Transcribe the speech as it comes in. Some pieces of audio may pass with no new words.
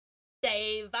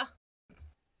Dave.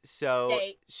 So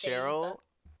Cheryl,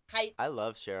 Hi. I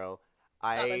love Cheryl.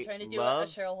 Stop, I'm I trying to do a love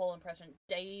Cheryl Hole impression.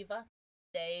 Davis.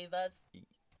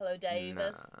 Hello, nah.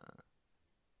 Davis.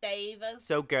 Davis.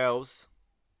 So girls,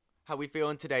 how we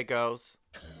feeling today, girls?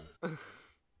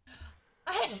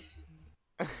 Hey,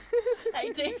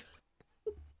 Dave.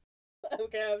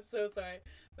 Okay, I'm so sorry.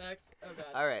 Max, oh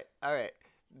god. All right.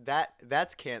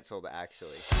 That's canceled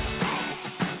actually.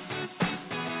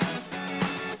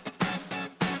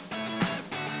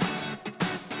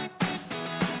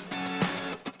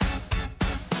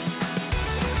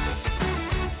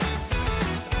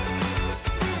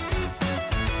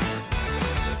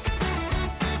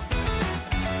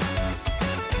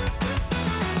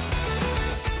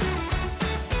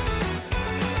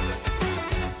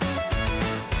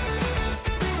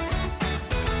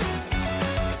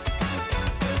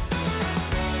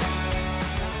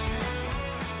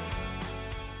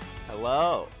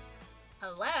 Hello.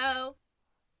 Hello.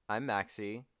 I'm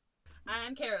Maxie.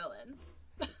 I'm Carolyn.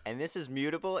 And this is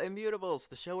Mutable Immutables,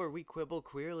 the show where we quibble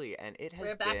queerly, and it has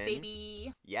We're back,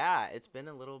 baby. Yeah, it's been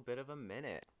a little bit of a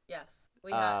minute. Yes,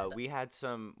 we had. We had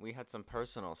some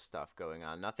personal stuff going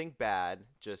on. Nothing bad,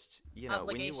 just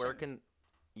when you work in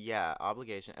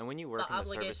obligation. And when you work in the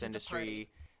service industry,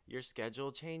 your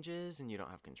schedule changes and you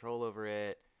don't have control over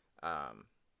it.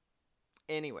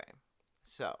 Anyway,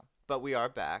 but we are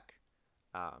back.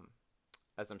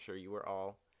 As I'm sure you were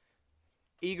all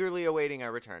eagerly awaiting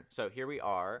our return. So here we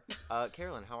are.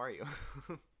 Carolyn, how are you?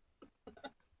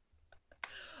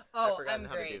 Oh, I've forgotten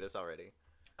how great. to do this already.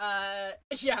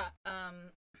 Yeah.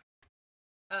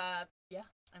 Yeah,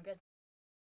 I'm good.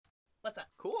 What's up?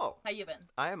 Cool. How you been?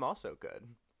 I am also good.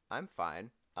 I'm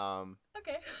fine.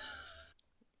 Okay.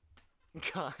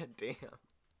 God damn.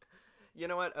 You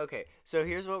know what? Okay, so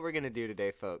here's what we're gonna do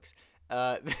today, folks.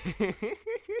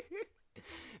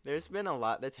 There's been a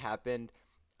lot that's happened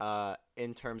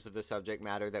in terms of the subject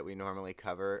matter that we normally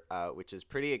cover, which is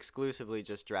pretty exclusively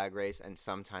just Drag Race and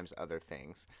sometimes other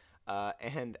things.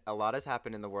 And a lot has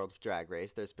happened in the world of Drag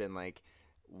Race. There's been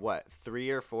 3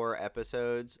 or 4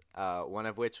 episodes, one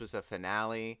of which was a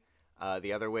finale,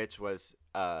 the other which was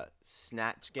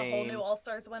Snatch Game. A whole new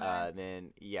All-Stars winner.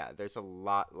 Then, there's a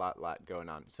lot going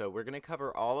on. So we're going to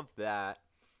cover all of that,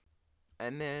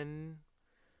 and then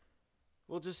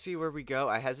we'll just see where we go.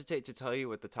 I hesitate to tell you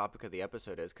what the topic of the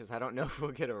episode is because I don't know if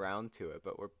we'll get around to it,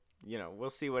 but we'll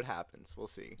see what happens. We'll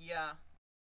see. Yeah.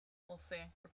 We'll see.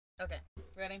 Okay.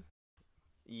 Ready?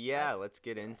 Yeah, let's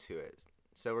get into it.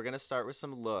 So we're going to start with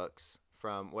some looks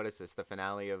from, what is this, the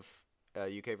finale of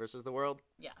UK versus the World?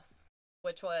 Yes.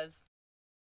 Which was,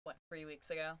 3 weeks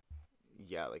ago?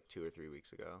 Yeah, 2 or 3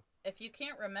 weeks ago. If you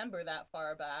can't remember that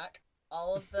far back,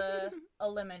 all of the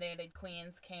eliminated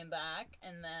queens came back,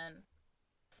 and then,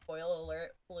 spoiler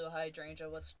alert, Blue Hydrangea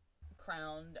was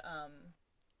crowned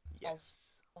yes.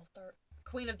 All-Star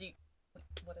Queen of the...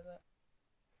 What is it?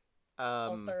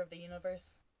 All-Star of the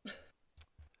Universe? Queen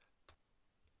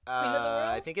of the World?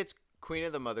 I think it's Queen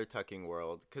of the Mother Tucking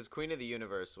World, because Queen of the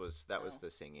Universe was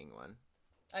the singing one.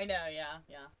 I know,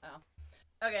 yeah. Oh.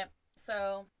 Okay,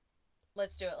 so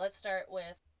let's do it. Let's start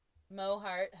with Mo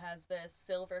Hart has this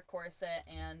silver corset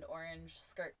and orange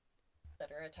skirt that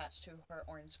are attached to her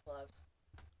orange gloves.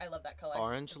 I love that color.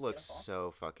 Orange looks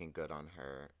so fucking good on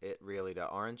her. It really does.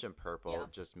 Orange and purple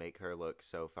just make her look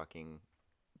so fucking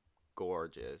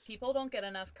gorgeous. People don't get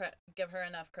give her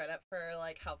enough credit for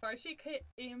how far she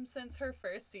came since her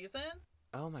first season.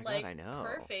 Oh my god, I know.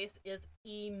 Her face is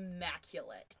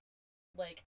immaculate.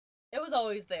 It was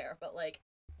always there, but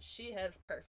she has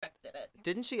perfected it.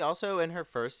 Didn't she also in her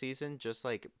first season just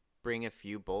bring a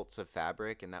few bolts of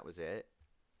fabric and that was it?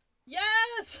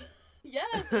 Yes.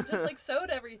 Yes, and just sewed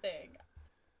everything.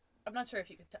 I'm not sure if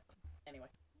you could tell. Anyway.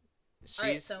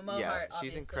 Alright, so Mo Hart,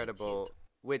 she's incredible.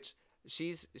 Which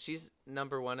she's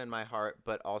number one in my heart,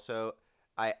 but also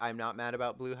I'm not mad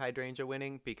about Blue Hydrangea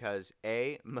winning because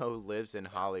A, Mo lives in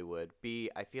Hollywood.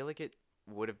 B, I feel like it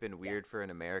would have been weird for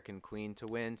an American queen to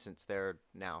win since there are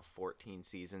now 14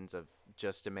 seasons of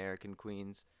just American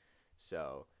queens.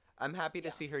 So I'm happy to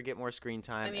see her get more screen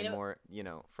time and more,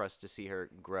 for us to see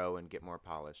her grow and get more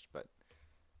polished. But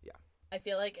yeah. I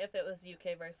feel like if it was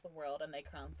UK versus the world and they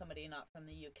crowned somebody not from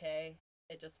the UK,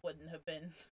 it just wouldn't have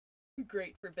been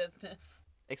great for business.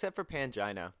 Except for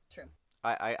Pangina. True.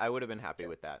 I would have been happy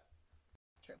with that.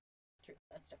 True.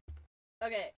 That's true.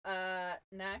 Okay,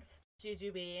 next,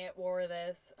 Jujubee wore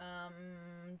this,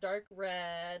 dark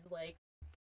red,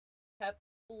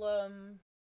 peplum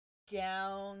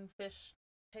gown,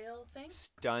 fishtail thing.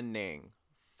 Stunning.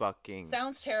 Fucking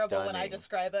sounds terrible stunning. when I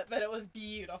describe it, but it was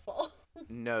beautiful.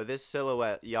 No, this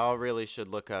silhouette, y'all really should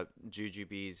look up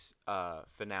Jujubee's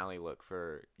finale look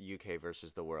for UK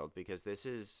versus the world, because this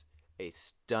is a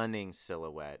stunning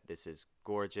silhouette. This is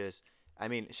gorgeous. I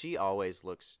mean, she always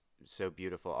looks so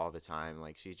beautiful all the time.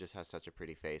 Like, she just has such a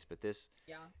pretty face. But this,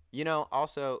 Yeah.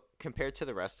 also compared to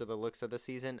the rest of the looks of the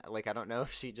season, like, I don't know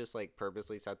if she just like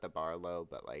purposely set the bar low,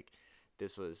 but like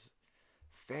this was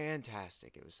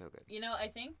fantastic. It was so good. I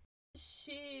think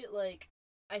she like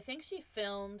I think she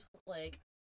filmed like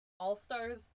All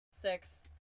Stars 6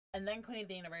 and then Queen of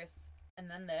the Universe and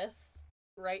then this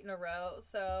right in a row.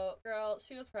 So, girl,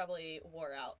 she was probably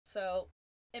wore out. So,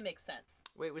 it makes sense.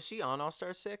 Wait, was she on All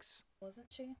Star 6? Wasn't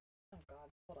she? Oh god,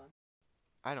 hold on.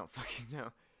 I don't fucking know.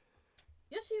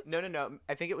 Yes, she. No, no, no.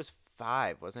 I think it was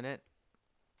 5, wasn't it?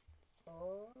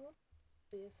 Oh,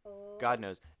 please hold. God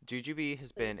knows. Jujubee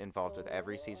has been Please involved with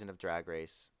every hold. season of Drag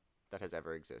Race that has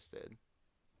ever existed.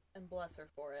 And bless her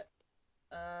for it.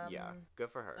 Yeah, good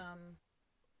for her.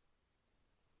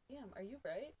 Damn, are you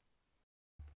right?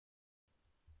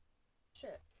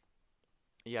 Shit.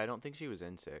 Yeah, I don't think she was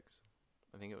in 6.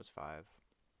 I think it was 5.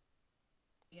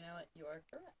 You know what? You are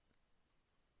correct.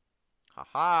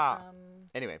 Haha.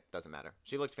 Anyway, doesn't matter.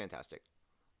 She looked fantastic.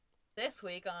 This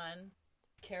week on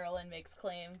Carolyn Makes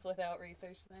Claims Without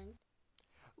Researching.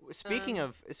 Speaking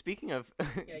of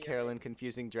yeah, Carolyn right.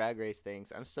 confusing Drag Race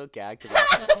things, I'm so gagged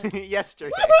about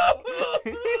yesterday.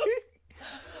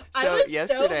 I was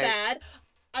yesterday, so mad.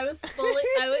 I was fully.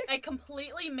 I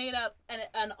completely made up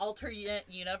an alternate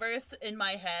universe in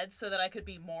my head so that I could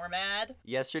be more mad.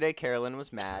 Yesterday, Carolyn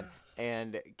was mad,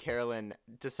 and Carolyn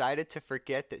decided to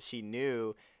forget that she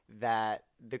knew that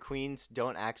the queens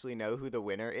don't actually know who the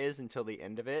winner is until the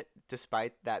end of it,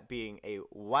 despite that being a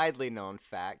widely known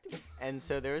fact. And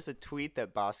so there was a tweet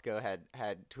that Bosco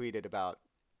had tweeted about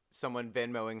someone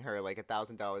Venmoing her like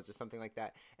 $1,000 or something like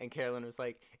that, and Carolyn was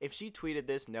like, if she tweeted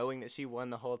this knowing that she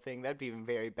won the whole thing, that'd be in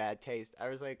very bad taste. I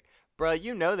was like, bruh,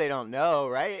 you know they don't know,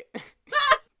 right?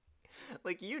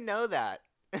 Like, you know that.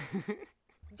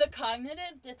 The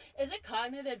is it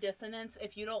cognitive dissonance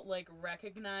if you don't like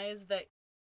recognize that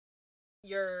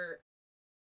you're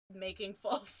making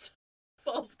false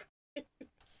claims?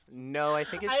 No, I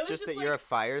think I it's was just just that you're a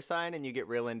fire sign and you get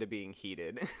real into being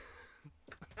heated.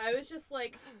 I was just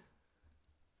like,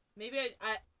 maybe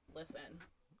I listen.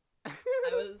 I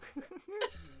was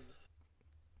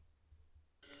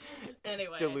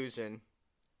anyway. Delusion.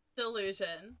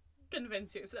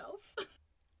 Convince yourself.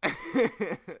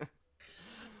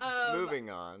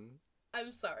 Moving on. I'm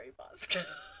sorry, Bosco.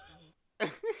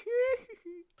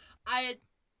 I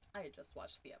had just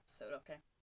watched the episode. Okay.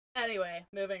 Anyway,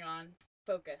 moving on.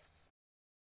 Focus.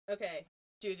 Okay,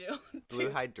 Juju.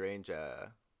 Blue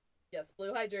hydrangea. Yes,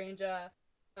 blue hydrangea.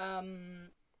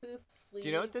 Poof sleeve. Do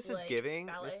you know what this is giving?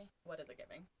 Ballet. What is it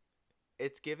giving?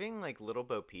 It's giving like Little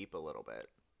Bo Peep a little bit,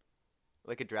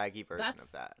 like a draggy version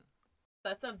of that.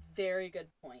 That's a very good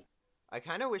point. I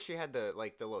kind of wish she had the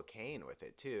little cane with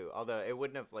it too. Although it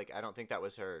wouldn't have I don't think that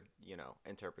was her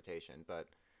interpretation, but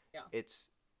yeah, it's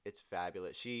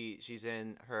fabulous. She's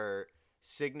in her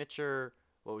signature.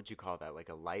 What would you call that? Like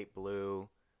a light blue,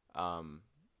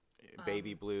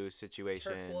 baby blue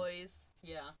situation. Turquoise.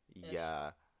 Yeah.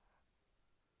 Yeah.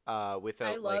 With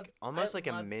a almost like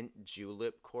a mint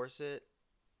julep corset,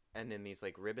 and then these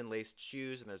like ribbon laced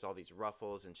shoes, and there's all these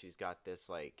ruffles, and she's got this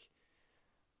like.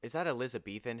 Is that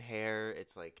Elizabethan hair?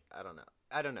 It's like, I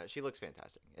don't know. She looks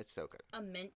fantastic. It's so good. A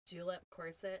mint julep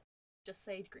corset. Just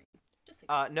say green. Just say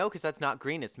green. No, because that's not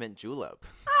green. It's mint julep.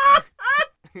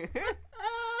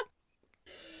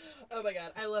 Oh my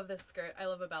god. I love this skirt. I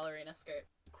love a ballerina skirt.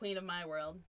 Queen of my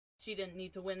world. She didn't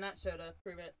need to win that show to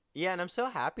prove it. Yeah, and I'm so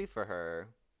happy for her.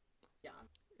 Yeah.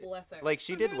 Bless her. Like,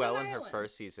 she did well in her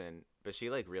first season, but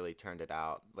she like really turned it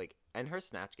out. Like, and her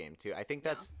snatch game too. I think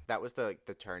that was the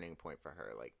turning point for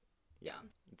her. Like, yeah.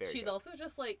 Very She's good. also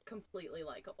just like completely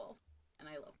likable, and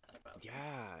I love that about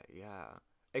her. Yeah.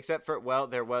 Except for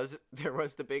there was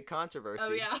the big controversy.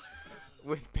 Oh yeah.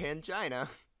 With Pangina,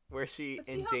 where she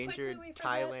endangered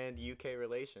Thailand UK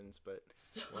relations, but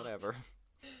whatever.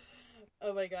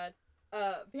 Oh my god.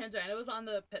 Pangina was on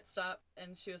the pit stop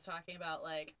and she was talking about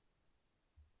like,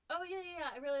 oh yeah,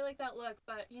 I really like that look,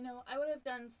 but I would have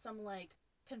done some like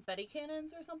confetti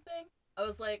cannons or something. I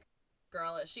was like,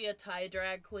 girl, is she a Thai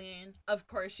drag queen? Of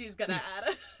course she's gonna add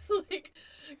a like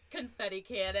confetti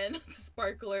cannon,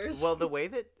 sparklers. Well, the way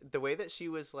that she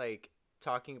was like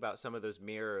talking about some of those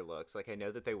mirror looks, like I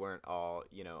know that they weren't all,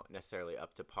 necessarily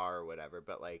up to par or whatever,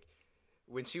 but like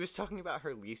when she was talking about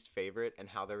her least favorite and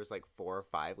how there was like 4 or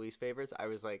 5 least favorites, I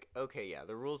was like, okay, yeah,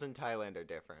 the rules in Thailand are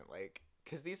different, like,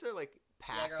 because these are like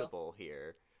passable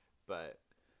here, but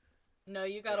No,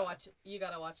 you gotta Yeah. watch. You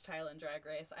gotta watch Thailand Drag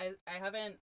Race. I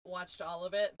haven't watched all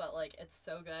of it, but like it's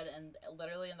so good. And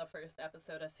literally in the first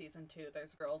episode of season 2,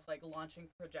 there's girls like launching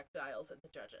projectiles at the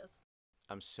judges.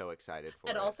 I'm so excited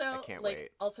And for it. I also can't like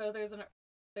wait. also there's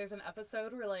an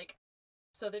episode where like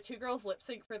so the two girls lip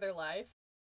sync for their life,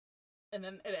 and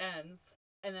then it ends,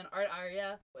 and then Art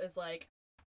Arya is like,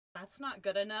 "That's not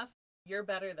good enough. You're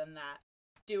better than that.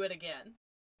 Do it again."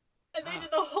 And they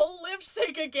did the whole lip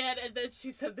sync again, and then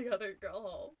she sent the other girl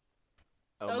home.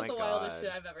 Oh That was my the wildest god.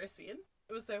 shit I've ever seen.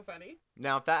 It was so funny.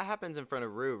 Now, if that happens in front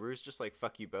of Rue's just like,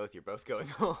 fuck you both, you're both going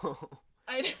home.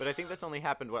 I But I think that's only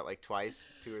happened, what, like twice?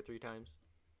 2 or 3 times?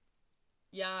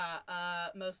 Yeah,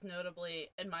 most notably,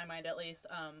 in my mind at least,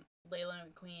 Layla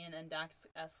McQueen and Dax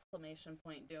exclamation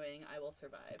point doing I Will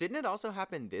Survive. Didn't it also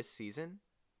happen this season?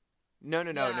 No,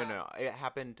 no, no, no, Yeah. no. It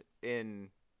happened in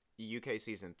UK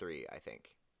season 3, I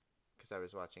think. Because I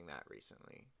was watching that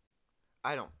recently.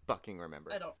 I don't fucking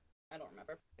remember. I don't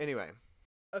remember. Anyway.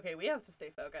 Okay, we have to stay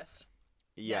focused.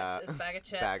 Yeah. Next is Bag of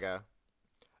Chips. Baga.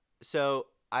 So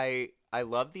I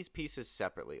love these pieces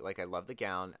separately. Like I love the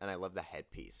gown and I love the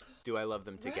headpiece. Do I love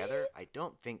them together? Right? I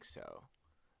don't think so.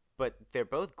 But they're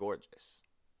both gorgeous.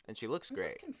 And she looks I'm great.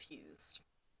 just confused.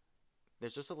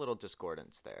 There's just a little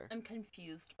discordance there. I'm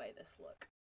confused by this look.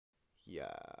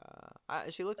 Yeah.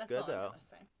 She looks That's good all though. I'm gonna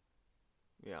say.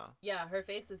 Yeah. Yeah, her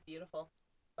face is beautiful,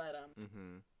 but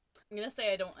Mhm. I'm gonna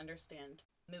say I don't understand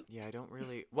Moot. Yeah, I don't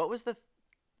really. What was the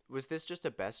was this just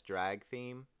a best drag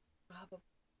theme? Probably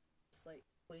just like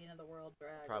Queen of the World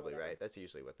drag. or Probably whatever. right. That's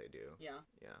usually what they do. Yeah,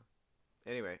 Yeah.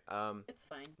 Anyway, it's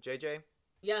fine. JJ,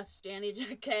 Yes, Janny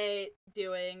JK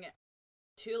doing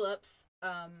tulips,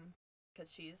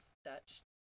 because she's Dutch.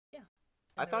 Yeah.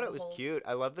 I And there thought it a was whole- cute.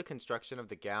 I love the construction of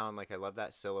the gown. Like I love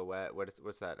that silhouette.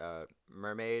 What's that?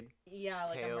 Mermaid Yeah,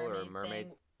 like tail a mermaid or mermaid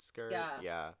thing. skirt? Yeah.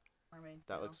 Yeah. Mermaid.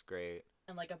 That tail. looks great.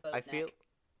 And like a boat I neck. feel.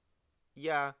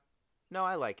 Yeah. No,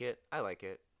 I like it. I like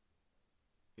it.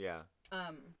 Yeah.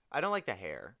 I don't like the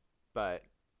hair, but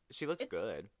she looks It's-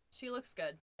 good. She looks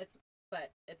good.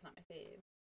 But it's not my fave.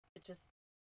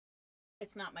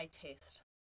 It's not my taste,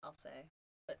 I'll say.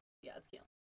 But yeah, it's cute.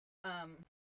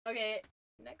 Okay,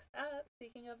 next up,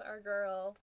 speaking of our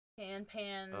girl, Pan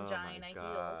Oh Gina my Heels.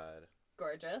 god.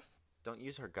 Gorgeous. Don't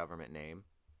use her government name.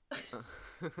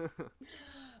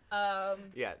 Um,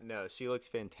 Yeah, no, she looks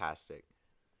fantastic.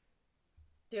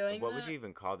 doing What the, would you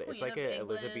even call it? It's Queen like of a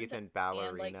England Elizabethan and,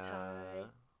 ballerina. like, tie.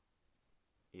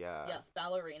 Yeah. Yes,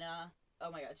 ballerina. Oh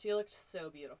my god, she looked so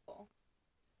beautiful.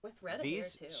 With red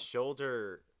These hair too.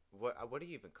 shoulder what do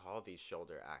you even call these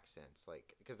shoulder accents?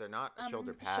 Like because they're not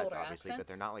shoulder pads shoulder obviously, but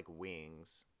they're accents? not like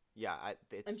wings. Yeah,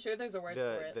 it's I'm sure there's a word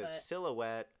the for it, the but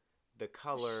silhouette, the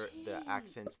color, the shape.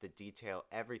 accents, the detail,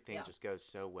 everything Yeah. just goes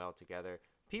so well together.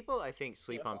 People I think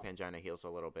sleep on Beautiful. Pangina Heels a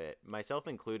little bit, myself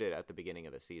included at the beginning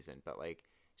of the season, but like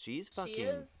she's she fucking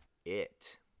is.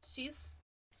 it. She's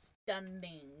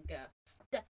stunning.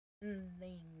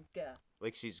 Stunning.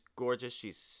 Like she's gorgeous,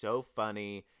 she's so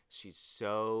funny, she's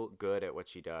so good at what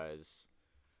she does.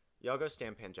 Y'all go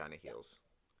stand Pangina Heels.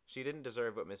 She didn't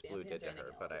deserve what Miss Stand Blue did to Pangina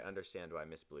her, but I Heels. understand why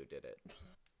Miss Blue did it.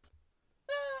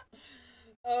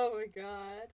 Oh my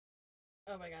god.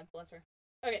 Oh my god, bless her.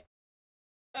 Okay.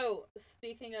 Oh,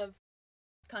 speaking of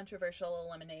controversial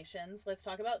eliminations, let's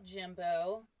talk about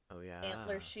Jimbo, Oh yeah.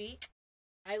 Antler Chic.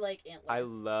 I like antlers. I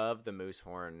love the moose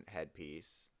horn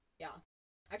headpiece. Yeah.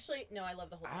 Actually, no, I love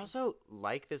the whole I thing. also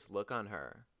like this look on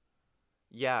her.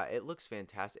 Yeah, it looks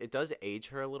fantastic. It does age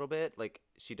her a little bit. Like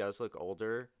she does look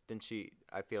older than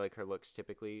I feel like her looks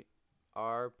typically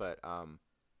are, but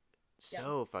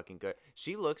so fucking good.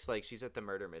 She looks like she's at the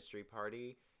murder mystery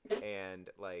party and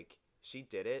like she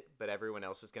did it, but everyone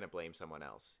else is going to blame someone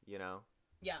else, you know?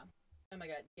 Yeah. Oh my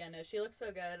god. Yeah, no, she looks so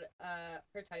good.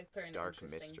 Her tights are an Dark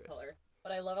interesting Mistress. color.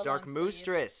 But I love a Dark long sleeve.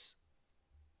 Moostress.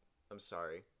 I'm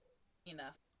sorry.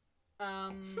 Enough.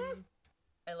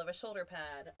 I love a shoulder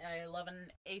pad. I love an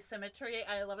asymmetry.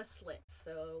 I love a slit.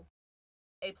 So,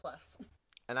 A+.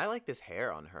 And I like this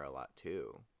hair on her a lot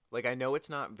too. Like I know it's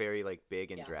not very like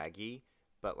big and Yeah. draggy,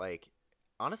 but like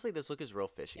honestly this look is real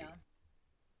fishy. Yeah.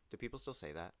 Do people still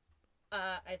say that?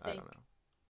 I I think don't know.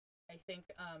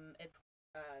 it's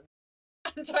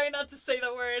I'm trying not to say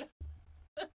the word.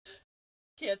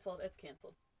 Canceled. It's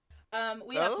canceled.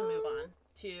 We have to move on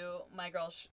to my girl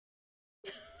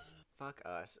Fuck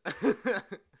us.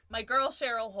 my girl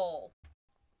Cheryl Hole.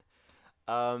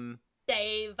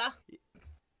 Dave.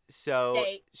 So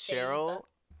Dave. Cheryl,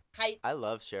 Hi. I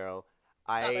love Cheryl.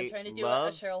 Stop, I'm I trying to do love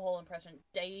a Cheryl Hole impression.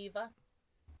 Dave.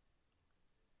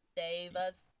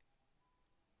 Davis.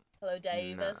 Hello,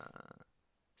 Davis. Nah.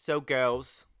 So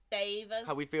girls, Davis.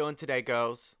 How we feeling today,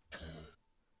 girls?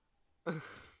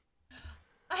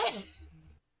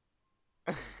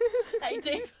 Hey,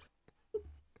 Dave.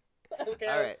 Okay,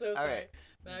 All I'm right, so all sorry. right.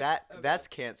 Next. Okay. That's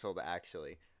canceled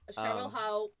actually. Cheryl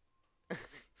Howe.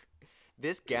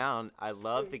 This gown, I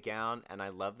love the gown and I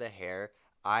love the hair.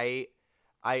 I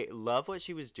I love what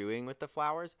she was doing with the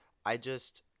flowers. I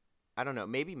don't know,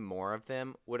 maybe more of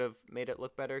them would have made it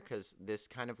look better cuz this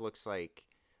kind of looks like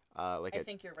I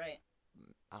think you're right.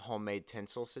 a homemade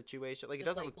tinsel situation. Like it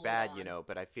Just doesn't like look glued bad, on.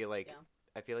 but Yeah. I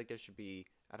feel like there should be,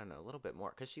 I don't know, a little bit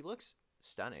more cuz she looks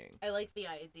stunning. I like the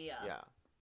idea. Yeah.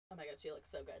 Oh my god, she looks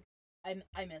so good.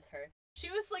 I miss her. She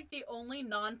was like the only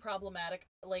non-problematic,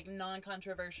 like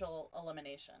non-controversial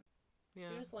elimination. Yeah.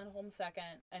 She just went home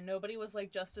second, and nobody was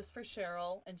like justice for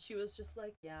Cheryl, and she was just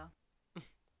like, yeah.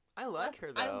 I like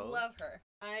her though. I love her.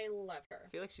 I love her. I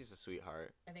feel like she's a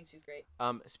sweetheart. I think she's great.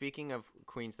 Speaking of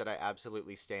queens that I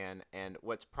absolutely stan, and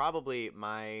what's probably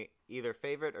my either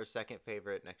favorite or second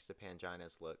favorite next to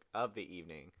Pangina's look of the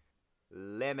evening,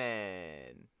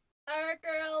 Lemon. Our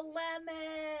girl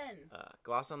Lemon.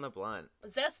 Gloss on the blunt.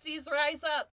 Zesties rise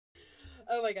up.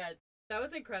 Oh my god, that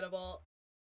was incredible.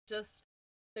 Just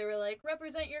they were like,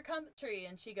 represent your country,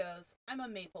 and she goes, I'm a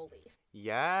maple leaf.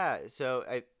 Yeah, so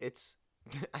it's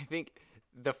I think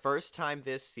the first time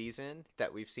this season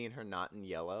that we've seen her not in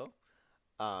yellow.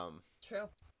 True.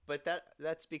 But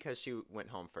that's because she went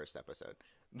home first episode.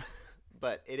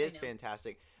 But it is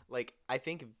fantastic. Like I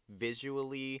think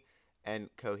visually and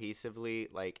cohesively,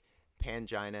 like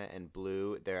Pangina and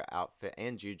Blue, their outfit,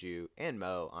 and Juju and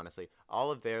Mo, honestly,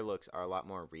 all of their looks are a lot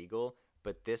more regal.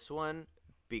 But this one,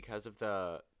 because of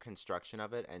the construction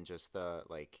of it and just the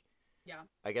Yeah.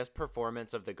 I guess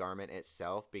performance of the garment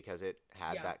itself, because it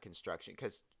had Yeah. that construction.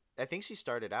 Because I think she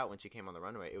started out when she came on the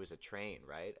runway, it was a train,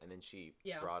 right? And then she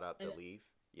brought up the leaf.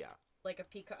 Yeah. Like a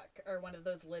peacock or one of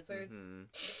those lizards. Mm-hmm.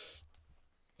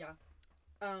 Yeah.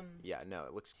 Yeah, no,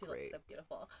 it looks She great. looks so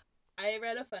beautiful. I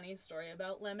read a funny story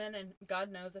about Lemon, and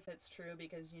God knows if it's true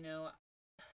because,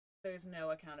 there's no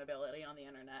accountability on the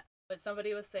internet. But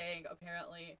somebody was saying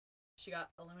apparently she got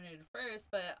eliminated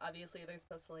first, but obviously they're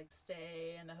supposed to,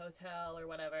 stay in a hotel or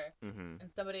whatever. Mm-hmm.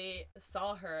 And somebody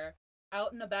saw her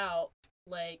out and about,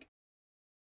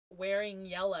 wearing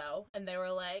yellow, and they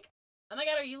were like, oh my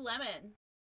god, are you Lemon?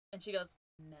 And she goes,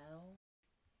 no.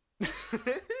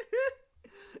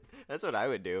 That's what I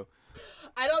would do.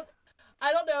 I don't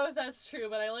know if that's true,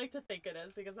 but I like to think it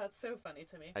is because that's so funny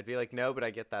to me. I'd be like, no, but I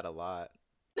get that a lot.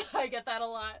 I get that a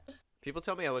lot. People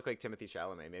tell me I look like Timothée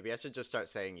Chalamet. Maybe I should just start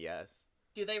saying yes.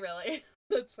 Do they really?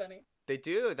 That's funny. They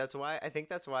do. I think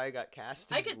that's why I got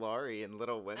cast as Laurie in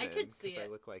Little Women. I could see it. I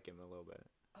look like him a little bit.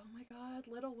 Oh my god,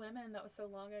 Little Women. That was so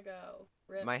long ago.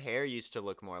 Rip. My hair used to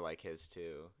look more like his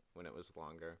too when it was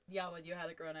longer. Yeah, when you had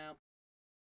it grown out.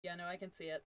 Yeah, no, I can see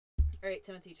it. All right,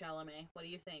 Timothée Chalamet. What do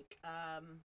you think?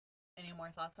 Any more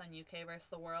thoughts on UK versus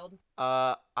the world?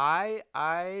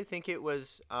 I think it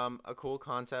was a cool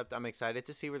concept. I'm excited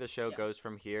to see where the show goes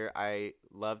from here. I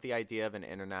love the idea of an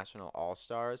international all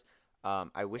stars.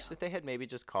 I wish that they had maybe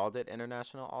just called it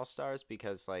International All Stars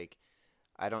because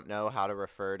I don't know how to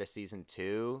refer to season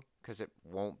 2 because it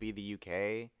won't be the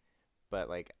UK,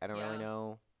 but I don't really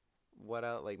know what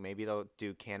else. Maybe they'll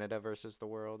do Canada versus the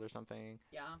world or something.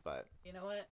 Yeah. But you know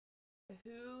what?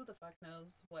 Who the fuck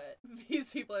knows what these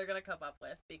people are gonna come up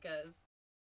with because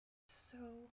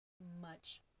so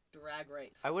much Drag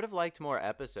Race. I would have liked more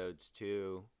episodes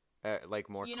too,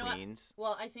 more queens. What?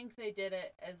 Well, I think they did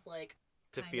it as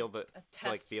to feel the a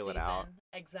test feel season. It out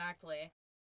Exactly,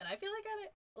 and I feel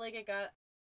it got.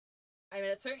 I mean,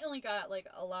 it certainly got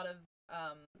a lot of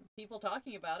people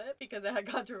talking about it because it had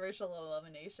controversial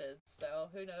eliminations. So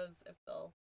who knows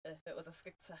if it was a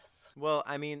success. Well,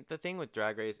 I mean, the thing with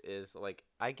Drag Race is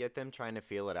I get them trying to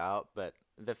feel it out, but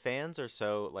the fans are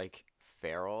so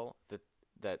feral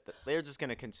that they're just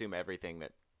gonna consume everything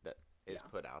that is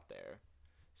put out there.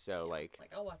 So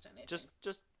I'll watch anything.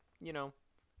 Just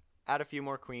add a few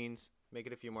more queens, make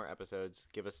it a few more episodes,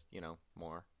 give us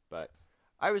more. But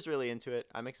I was really into it.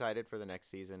 I'm excited for the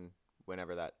next season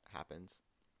whenever that happens.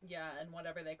 Yeah, and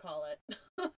whatever they call it.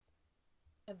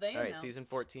 Have they All right, announced... season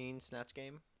 14 Snatch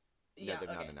Game? Yeah, no,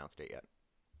 they've not announced it yet.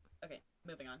 Okay,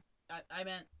 moving on. I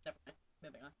meant... Never mind.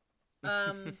 Moving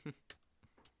on.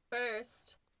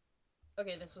 First...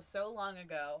 Okay, this was so long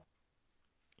ago.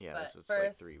 Yeah, this was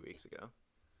first, 3 weeks ago.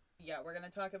 Yeah, we're going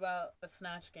to talk about the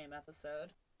Snatch Game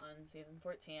episode on season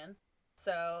 14.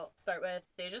 So, start with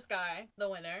Deja Skye, the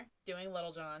winner, doing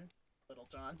Lil Jon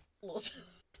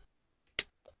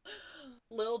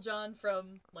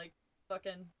from,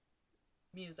 fucking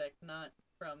music, not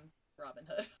from Robin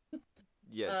Hood.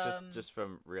 Yeah, just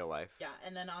from real life. Yeah,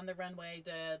 and then on the runway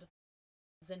did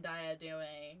Zendaya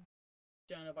doing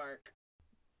Joan of Arc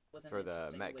with an For the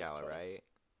interesting Met wig Gala, choice. right?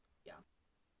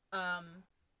 Yeah.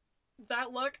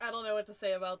 That look, I don't know what to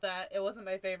say about that. It wasn't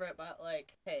my favorite, but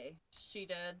like, hey, she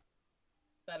did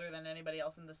better than anybody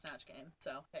else in the Snatch Game.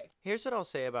 So, hey. Here's what I'll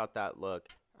say about that look.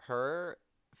 Her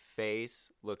face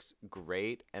looks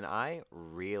great, and I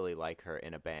really like her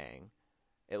in a bang.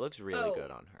 It looks really Oh,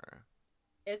 good on her.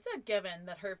 it's a given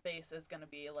that her face is going to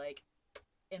be like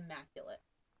immaculate.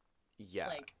 Yeah,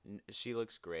 Like, she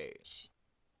looks great.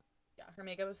 yeah, her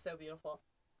makeup is so beautiful.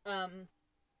 Um,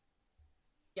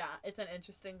 yeah, it's an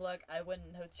interesting look. I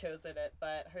wouldn't have chosen it,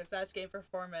 but her Snatch Game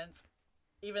performance,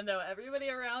 even though everybody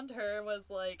around her was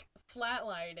like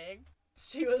flatlining,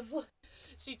 she was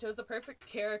she chose the perfect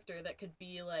character that could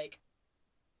be like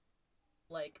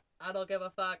I don't give a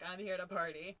fuck, I'm here to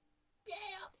party.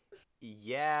 Yeah.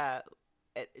 Yeah,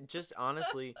 just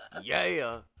honestly,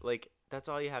 yeah. Like that's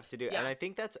all you have to do. Yeah. And I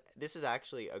think this is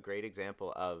actually a great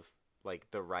example of like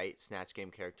the right Snatch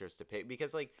Game characters to pick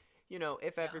because like, if Yeah.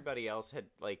 everybody else had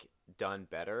like done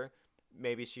better,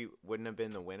 maybe she wouldn't have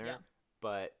been the winner. Yeah.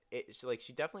 But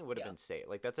she definitely would have been safe.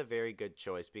 Like that's a very good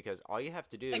choice because all you have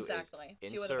to do Exactly.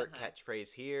 is She would have insert been high.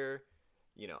 catchphrase here,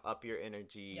 up your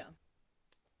energy.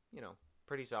 Yeah.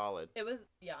 Pretty solid. It was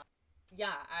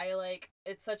yeah, I like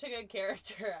it's such a good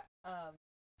character.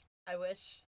 I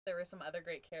wish there were some other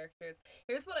great characters.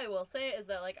 Here's what I will say is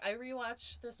that like I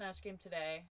rewatched the Snatch Game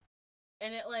today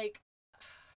and it like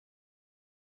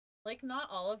not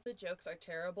all of the jokes are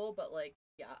terrible, but like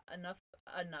yeah, enough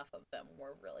of them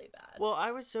were really bad. Well,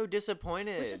 I was so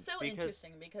disappointed. Which is so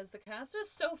interesting because the cast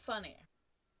is so funny.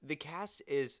 The cast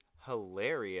is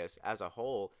hilarious as a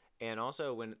whole, and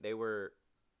also when they were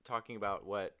talking about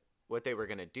what they were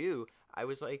gonna do, I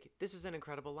was like, "This is an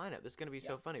incredible lineup. This is gonna be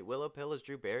so funny." Willow Pill as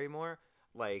Drew Barrymore,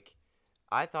 like,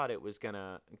 I thought it was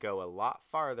gonna go a lot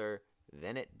farther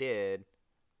than it did.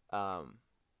 It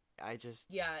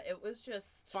was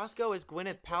just Bosco as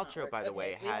Gwyneth Paltrow, by the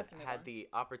way, had on. the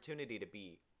opportunity to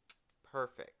be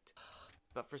perfect,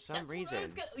 but for some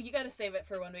reason, you got to save it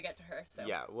for when we get to her. So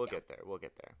yeah, we'll get there. We'll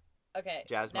get there. Okay.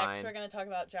 Jasmine. Next, we're gonna talk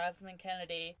about Jasmine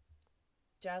Kennedy.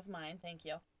 Jasmine, thank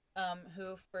you.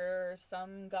 Who for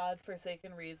some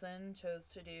godforsaken reason chose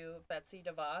to do Betsy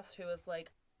DeVos, who was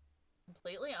like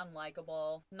completely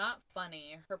unlikable, not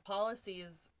funny. Her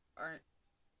policies aren't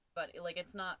funny. Like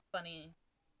it's not funny.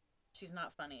 She's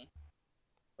not funny.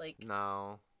 Like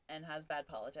no. And has bad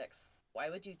politics. Why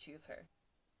would you choose her?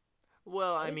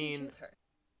 Well, Why would you choose her?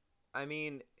 I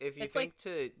mean, if you think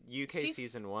to UK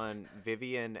season 1,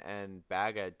 Vivian and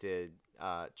Baga did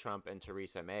Trump and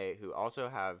Theresa May, who also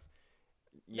have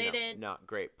not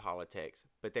great politics,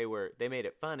 but they made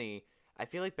it funny. I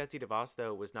feel like Betsy DeVos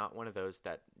though was not one of those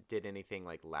that did anything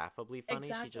like laughably funny.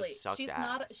 Exactly. She just sucked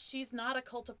ass. She's not a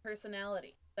cult of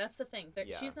personality. That's the thing.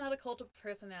 She's not a cult of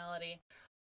personality.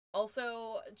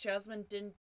 Also, Jasmine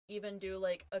didn't even do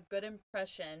like a good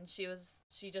impression. She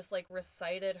just like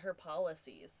recited her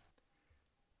policies.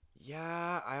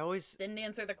 Yeah, I always didn't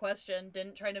answer the question,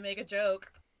 didn't try to make a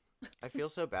joke. I feel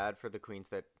so bad for the queens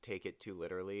that take it too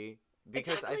literally.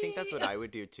 Because I think that's what I would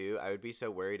do too. I would be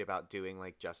so worried about doing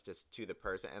like justice to the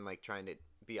person and like trying to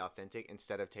be authentic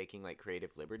instead of taking like creative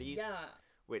liberties. Yeah.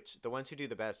 Which the ones who do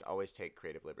the best always take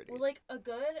creative liberties. Well, like a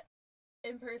good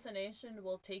impersonation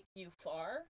will take you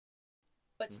far.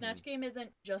 But Snatch Game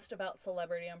isn't just about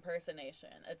celebrity impersonation.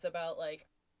 It's about like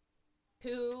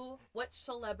which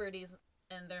celebrities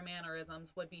and their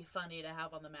mannerisms would be funny to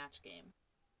have on the match game.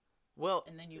 Well,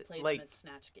 and then you play like, them as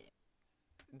Snatch Game.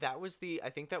 I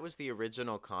think that was the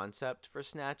original concept for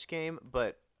Snatch Game,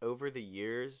 but over the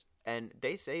years, and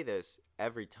they say this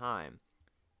every time,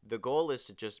 the goal is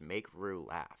to just make Rue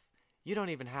laugh. You don't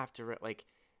even have to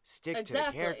stick to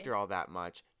the character all that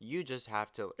much. You just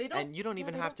have to, and you don't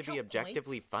even have to be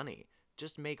objectively funny.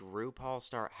 Just make RuPaul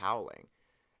start howling.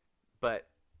 But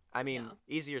I mean,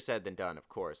 easier said than done, of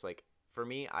course. Like for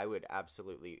me, I would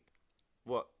absolutely,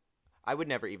 well, I would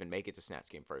never even make it to Snatch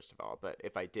Game, first of all. But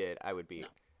if I did, I would be. No.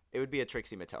 It would be a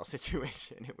Trixie Mattel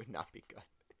situation. It would not be good.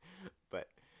 But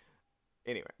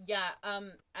anyway. Yeah.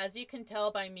 As you can tell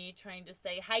by me trying to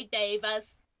say hi,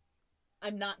 Davis,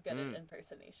 I'm not good at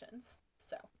impersonations.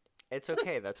 So. It's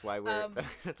okay. That's why we're.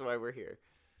 That's why we're here.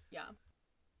 Yeah.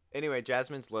 Anyway,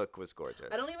 Jasmine's look was gorgeous.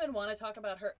 I don't even want to talk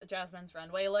about Jasmine's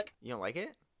runway look. You don't like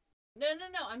it? No.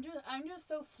 I'm just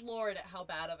so floored at how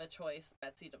bad of a choice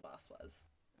Betsy DeVos was.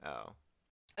 Oh.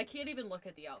 I can't even look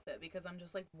at the outfit because I'm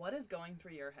just like, what is going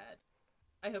through your head?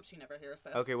 I hope she never hears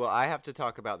this. Okay, well, I have to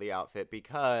talk about the outfit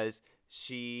because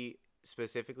she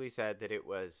specifically said that it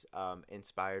was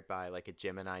inspired by like a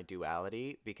Gemini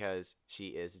duality because she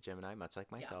is a Gemini, much like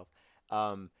Yeah. myself.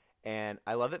 Um, and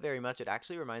I love it very much. It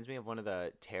actually reminds me of one of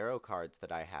the tarot cards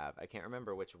that I have. I can't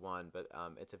remember which one, but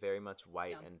it's a very much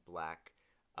white Yeah. and black,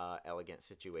 elegant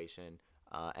situation.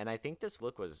 And I think this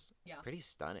look was Yeah. pretty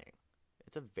stunning.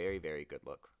 It's a very, very good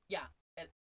look. Yeah.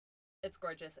 It's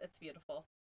gorgeous. It's beautiful.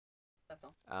 That's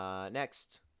all.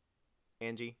 Next,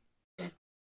 Angie.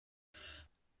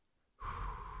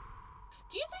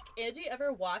 Do you think Angie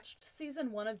ever watched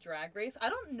season 1 of Drag Race? I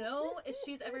don't know if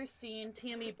she's ever seen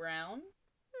Tammy Brown.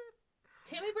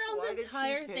 Tammy Brown's Why did she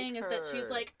entire pick thing is that she's her?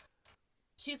 like,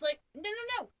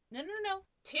 no.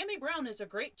 Tammy Brown is a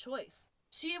great choice.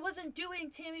 She wasn't doing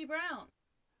Tammy Brown.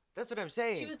 That's what I'm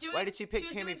saying. She was doing. Why did she pick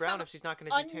was Tammy doing Brown some if she's not going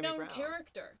to do Tammy unknown Brown?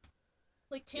 character.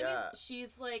 Like Tammy's, Yeah.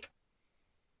 she's like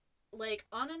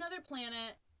on another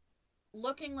planet,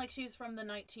 looking like she's from the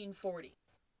 1940s.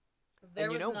 There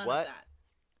And you was know none what? of that.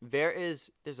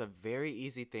 There's a very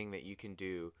easy thing that you can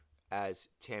do as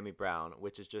Tammy Brown,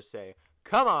 which is just say,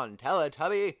 "Come on,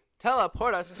 Teletubby,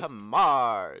 teleport us to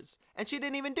Mars." And she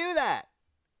didn't even do that.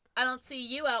 I don't see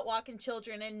you out walking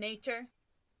children in nature.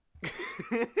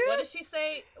 What does she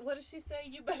say?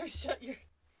 You better shut your.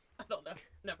 I don't know.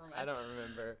 Never mind. I don't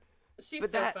remember. She's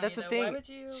But so funny that's the though. thing. Why would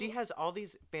you? She has all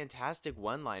these fantastic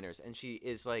one-liners, and she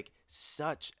is like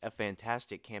such a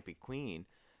fantastic campy queen.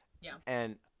 Yeah.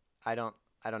 And I don't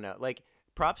know. Like,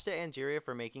 props to Angeria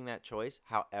for making that choice.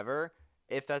 However,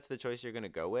 if that's the choice you're gonna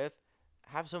go with,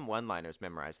 have some one-liners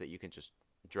memorized that you can just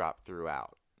drop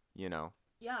throughout. You know,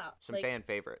 Yeah. some fan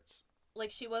favorites. Like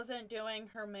she wasn't doing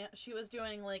her she was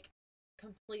doing like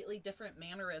completely different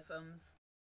mannerisms.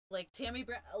 Like Tammy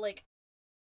Brown, like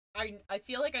I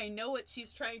feel like I know what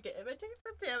she's trying to imitate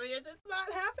from Tammy, and it's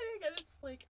not happening, and it's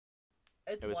like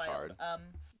it's It was wild. hard.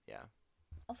 Yeah.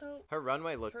 Also, Her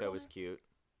runway look though was turtlenecks? cute.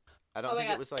 I don't Oh my think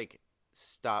God. it was like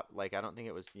stop. Like, I don't think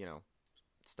it was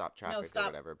stop traffic stop. or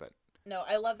whatever. But No,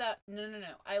 I love that. No.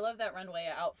 I love that runway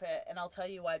outfit, and I'll tell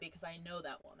you why, because I know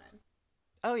that woman.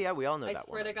 oh yeah, we all know I that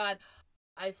swear woman. to God,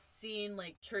 I've seen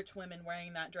like church women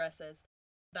wearing that dress.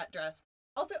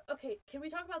 Also, okay, can we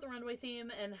talk about the runway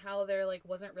theme and how there like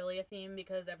wasn't really a theme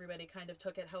because everybody kind of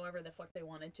took it however the fuck they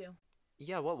wanted to?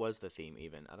 Yeah, what was the theme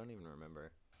even? I don't even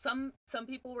remember. Some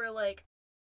people were like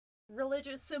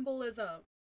religious symbolism,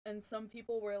 and some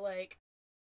people were like,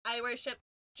 I worship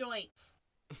joints.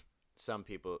 Some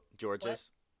people,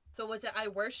 Georges. So was it I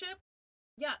worship?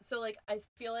 Yeah, so like I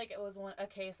feel like it was a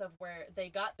case of where they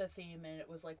got the theme and it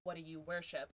was like, what do you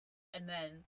worship? And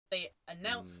then they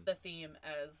announced the theme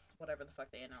as whatever the fuck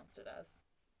they announced it as.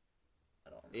 I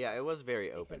don't remember. Yeah, it was very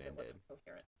Because open it ended. wasn't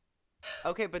coherent.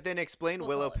 Okay, but then explain We'll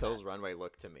Willow call it Pill's that. runway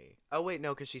look to me. Oh wait,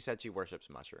 no, because she said she worships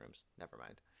mushrooms. Never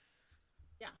mind.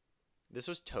 Yeah. This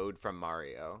was Toad from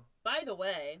Mario. By the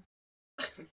way,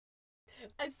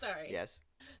 I'm sorry. Yes.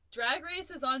 Drag Race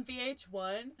is on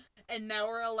VH1, and now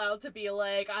we're allowed to be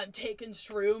like, I'm taking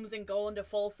shrooms and going to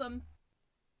Folsom.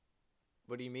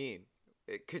 What do you mean?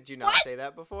 Could you not say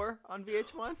that before on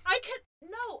VH1?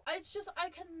 It's just, I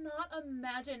cannot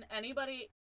imagine anybody,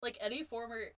 like any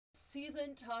former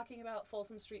season talking about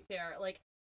Folsom Street Fair. Like,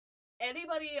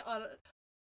 anybody on,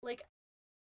 like,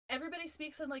 everybody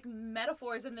speaks in, like,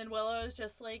 metaphors, and then Willow is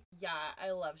just like, yeah,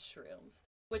 I love shrooms.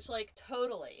 Which, like,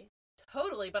 totally,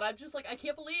 but I'm just like, I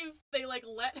can't believe they, like,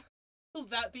 let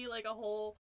that be, like, a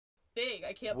whole thing.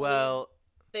 I can't believe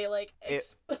they, like,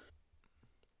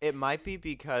 It might be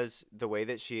because the way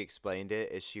that she explained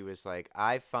it is she was like,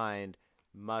 I find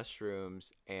mushrooms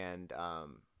and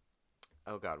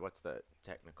oh god, what's the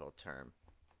technical term?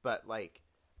 But like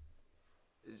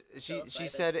she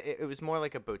said it was more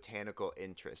like a botanical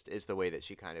interest is the way that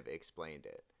she kind of explained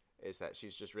it. Is that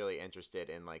she's just really interested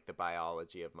in like the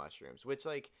biology of mushrooms, which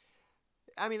like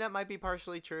I mean that might be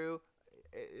partially true.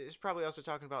 It's probably also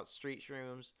talking about street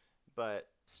shrooms, but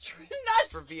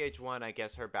for VH1, I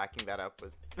guess her backing that up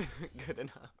was good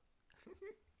enough.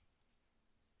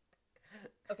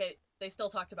 Okay, they still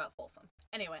talked about Folsom.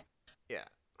 Anyway. Yeah.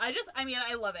 I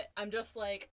love it. I'm just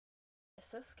like, it's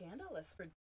so scandalous for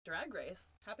Drag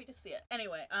Race. Happy to see it.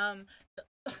 Anyway,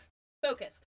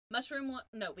 focus.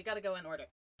 No, we gotta go in order.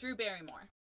 Drew Barrymore.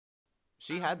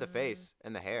 She had the face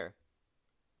and the hair.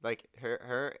 Like,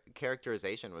 her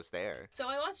characterization was there. So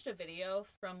I watched a video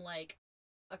from, like,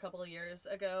 a couple of years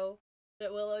ago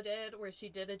that Willow did, where she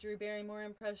did a Drew Barrymore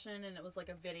impression, and it was, like,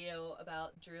 a video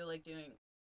about Drew, like, doing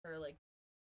her, like,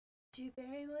 Drew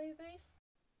Barrymore voice.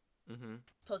 Mm-hmm.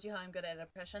 Told you how I'm good at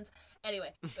impressions.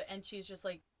 Anyway, and she's just,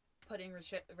 like, putting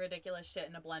ridiculous shit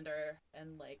in a blender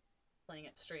and, like, playing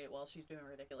it straight while she's doing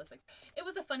ridiculous things. It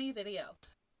was a funny video.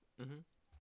 Mm-hmm.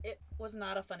 it was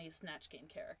not a funny Snatch Game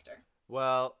character.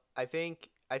 Well, I think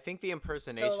the So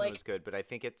impersonation like, was good, but I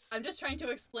think it's I'm just trying to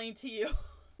explain to you.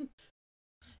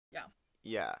 Yeah.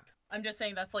 yeah. I'm just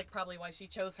saying that's like probably why she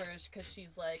chose her, because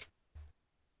she's like,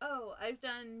 oh, I've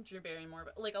done Drew Barrymore,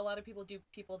 but like a lot of people do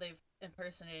people they've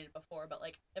impersonated before, but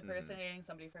like impersonating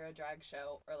somebody for a drag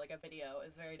show or like a video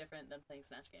is very different than playing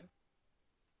Snatch Game.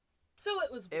 So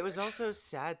it was It weird. was also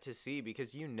sad to see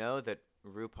because you know that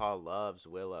RuPaul loves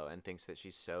Willow and thinks that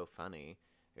she's so funny.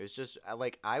 It was just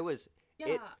like I was it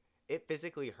Yeah. it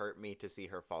physically hurt me to see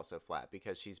her fall so flat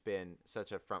because she's been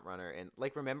such a front runner and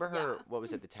like remember her Yeah. what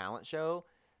was it the talent show?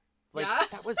 Like Yeah.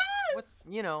 that was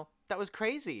what that was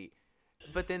crazy.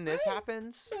 But then this Right.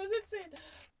 happens. That was insane.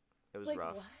 It was Like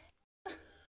rough. what?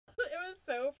 It was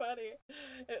so funny.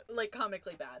 Like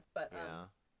comically bad, but Yeah.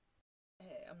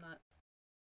 hey, I'm not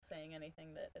saying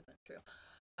anything that isn't true.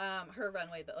 Her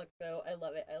runway look though, I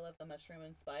love it. I love the mushroom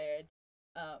inspired.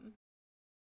 Um,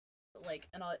 like,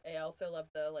 and I also love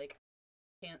the like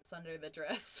pants under the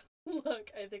dress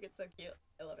look. I think it's so cute.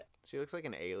 I love it. She looks like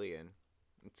an alien.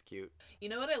 It's cute. You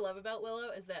know what I love about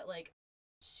Willow is that like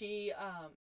she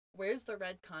wears the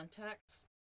red contacts,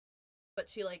 but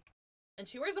she like, and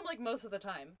she wears them like most of the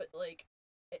time, but like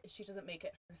she doesn't make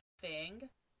it her thing.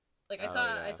 Like Oh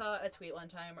yeah. I saw a tweet one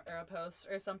time or a post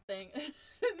or something,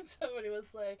 and somebody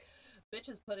was like,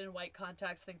 "Bitches put in white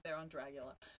contacts think they're on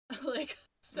Dragula." Like,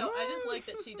 so I just like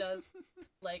that she does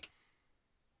like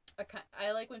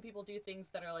I like when people do things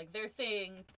that are like their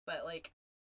thing, but like,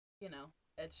 you know,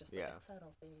 it's just like a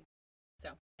subtle thing. So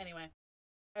anyway,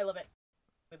 I love it.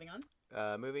 Moving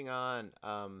on. Moving on.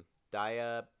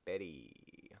 Dia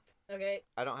Betty. Okay.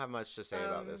 I don't have much to say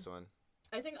about this one.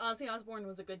 I think Ozzy Osbourne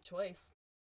was a good choice,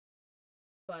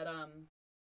 but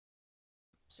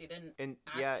she didn't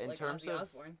act like Ozzy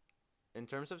Osbourne. In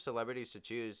terms of celebrities to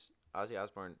choose, Ozzy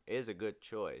Osbourne is a good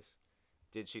choice.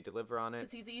 Did she deliver on it?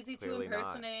 Because he's easy Clearly to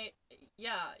impersonate. Not.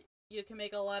 Yeah, you can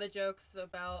make a lot of jokes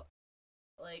about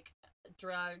like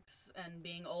drugs and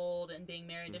being old and being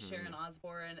married to Sharon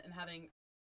Osbourne and having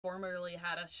formerly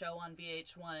had a show on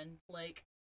VH1. Like,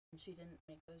 and she didn't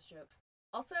make those jokes.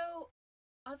 Also,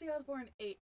 Ozzy Osbourne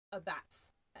ate a bat's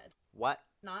head. What?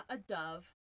 Not a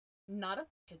dove. Not a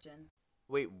pigeon.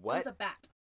 Wait, what? It was a bat.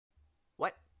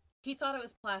 What? He thought it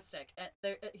was plastic.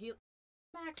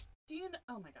 Max, do you know?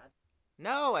 Oh my god.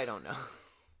 No, I don't know.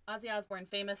 Ozzy Osbourne,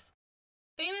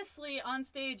 famously on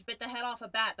stage, bit the head off a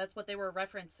bat. That's what they were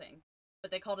referencing,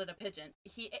 but they called it a pigeon.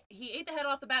 He ate the head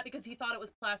off the bat because he thought it was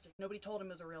plastic. Nobody told him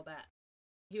it was a real bat.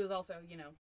 He was also,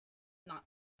 not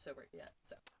sober yet.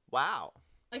 So. Wow.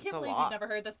 I can't believe you've never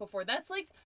heard this before. That's like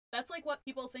what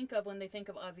people think of when they think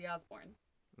of Ozzy Osbourne.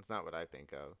 That's not what I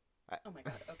think of. Oh my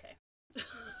god. Okay.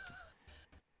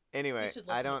 Anyway,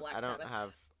 I don't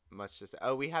have much to say.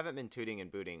 Oh, we haven't been tooting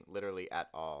and booting literally at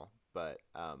all, but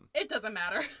it doesn't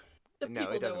matter. No,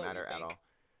 it doesn't matter at all.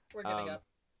 We're giving up.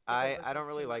 I don't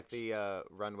really like the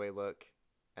runway look,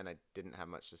 and I didn't have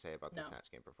much to say about the Snatch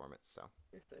Game performance. So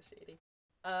you're so shady.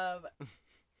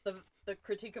 The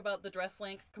critique about the dress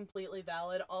length, completely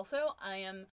valid. Also, I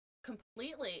am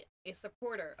completely a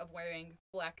supporter of wearing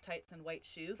black tights and white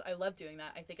shoes. I love doing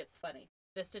that. I think it's funny.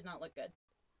 This did not look good.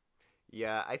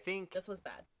 Yeah, I think this was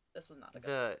bad. This was not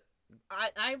good.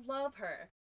 I love her.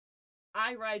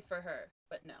 I ride for her,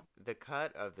 but no. The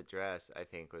cut of the dress, I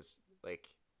think, was like,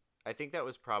 I think that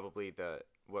was probably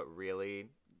what really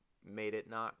made it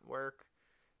not work,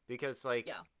 because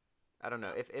like, I don't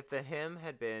know, if the hem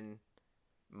had been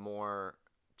more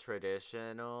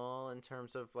traditional in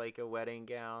terms of like a wedding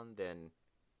gown, then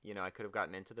I could have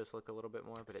gotten into this look a little bit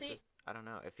more. But it just, I don't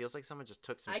know, it feels like someone just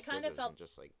took some scissors and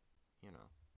just like,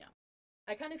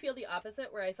 I kind of feel the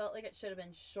opposite, where I felt like it should have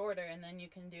been shorter, and then you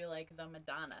can do like the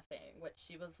Madonna thing, which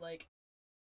she was like,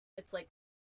 it's like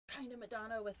kind of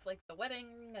Madonna with like the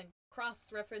wedding and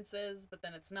cross references, but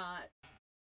then it's not.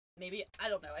 Maybe, I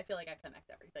don't know, I feel like I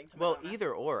connect everything to Madonna. Well,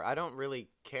 either or. I don't really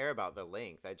care about the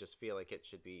length. I just feel like it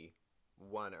should be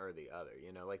one or the other,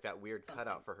 like that weird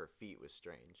cutout for her feet was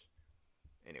strange.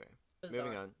 Anyway, bizarre.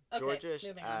 Moving on. Okay, Georgish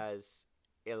as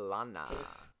Ilana.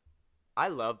 I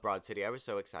love Broad City. I was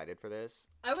so excited for this.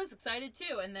 I was excited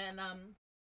too, and then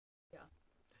yeah.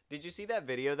 Did you see that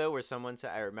video though, where someone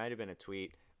said, or it might have been a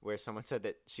tweet, where someone said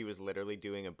that she was literally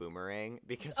doing a boomerang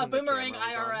because a boomerang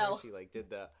IRL. Her, she like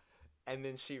did and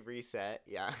then she reset.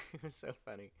 Yeah, it was so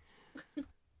funny.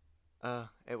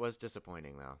 It was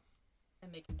disappointing though.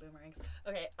 I'm making boomerangs.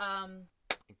 Okay.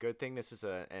 Good thing this is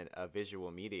a visual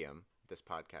medium. This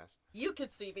podcast. You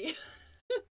could see me.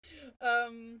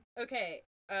 Okay.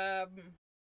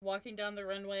 Walking down the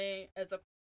runway as a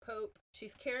Pope.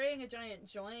 She's carrying a giant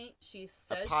joint. She A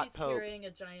says pot she's pope. carrying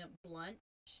a giant blunt.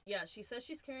 Yeah, she says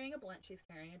she's carrying a blunt. She's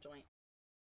carrying a joint.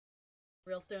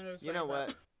 Real stoners You know rise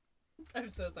up. what? I'm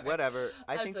so sorry. Whatever.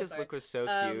 I I'm think so this sorry. look was so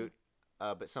Um, cute.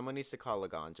 But someone needs to call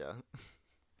Laganja.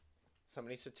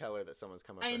 Someone needs to tell her that someone's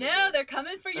coming I for know her they're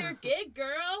coming for your gig,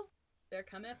 girl. They're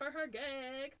coming for her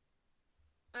gig.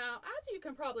 As you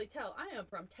can probably tell, I am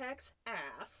from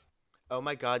Texas. Oh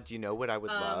my god, do you know what I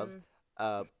would love? Um,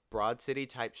 A Broad City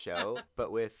type show,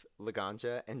 but with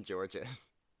Laganja and Georges.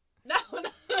 no, no.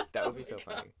 That Oh would be my so god.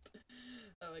 funny.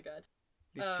 Oh my god.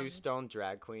 These two stone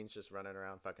drag queens just running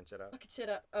around fucking shit up. Fucking shit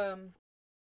up.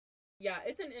 Yeah,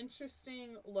 it's an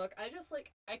interesting look. I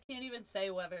can't even say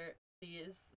whether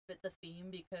these fit the theme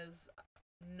because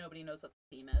nobody knows what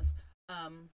the theme is.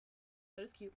 But it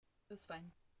was cute. It was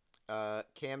fine.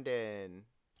 Camden.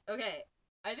 Okay,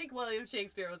 I think William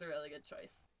Shakespeare was a really good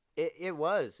choice. It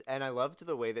was, and I loved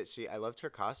the way that I loved her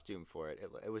costume for it.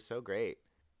 It was so great.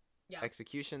 Yeah.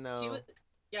 Execution though. She was.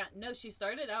 Yeah, no, she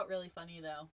started out really funny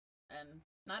though, and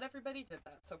not everybody did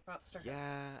that. So props to her.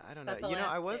 Yeah, I don't know. That's all I have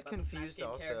I to say was about the Smash confused Game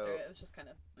also. character. It was just kind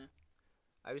of.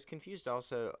 I was confused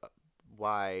also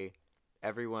why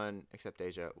everyone except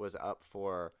Asia was up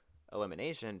for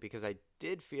elimination because I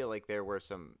did feel like there were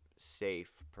some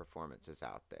safe performances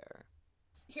out there.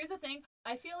 Here's the thing.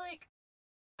 I feel like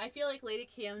Lady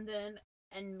Camden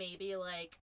and maybe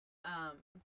like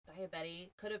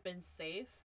Diabetti could have been safe,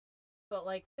 but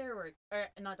like there were or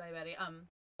not Diabetti,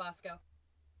 Bosco.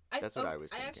 That's what I was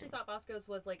thinking. I actually thought Bosco's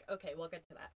was like okay, we'll get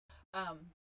to that.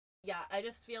 Yeah, I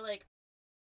just feel like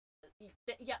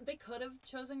yeah, they could have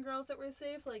chosen girls that were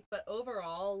safe, like, but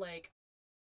overall, like,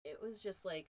 it was just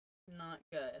like not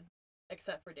good,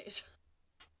 except for Deja.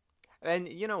 And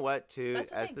you know what too, That's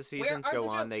the as thing. the seasons Where are go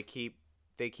the on, they jokes?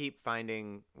 keep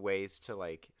finding ways to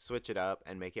like switch it up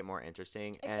and make it more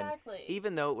interesting. Exactly. And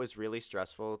even though it was really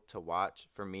stressful to watch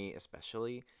for me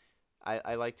especially,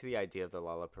 I liked the idea of the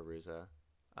Lollapalooza.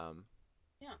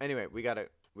 Yeah. Anyway, we gotta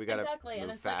Exactly, and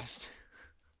move it's like, fast.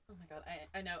 oh my god,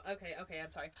 I know. Okay,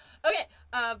 I'm sorry. Okay,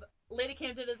 Lady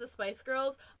Camden is the Spice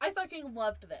Girls. I fucking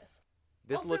loved this.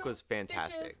 This Also, look was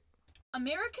fantastic. bitches,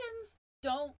 Americans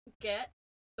don't get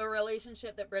the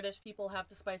relationship that British people have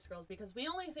to Spice Girls because we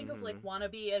only think of like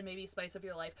Wannabe and maybe Spice of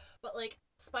Your Life, but like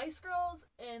Spice Girls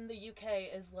in the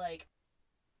UK is like,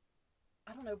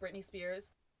 I don't know, Britney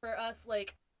Spears for us.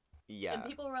 Like, Yeah. and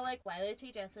people were like, why would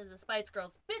she dress as the Spice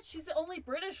Girls? Bitch, she's the only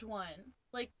British one.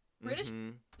 Like,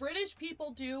 British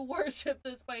people do worship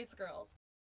the Spice Girls.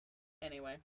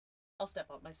 Anyway, I'll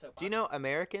step up my soapbox. Do you know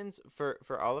Americans, for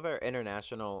all of our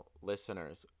international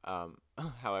listeners,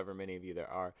 however many of you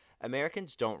there are,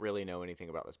 Americans don't really know anything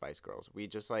about the Spice Girls. We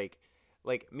just like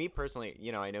me personally,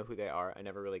 I know who they are. I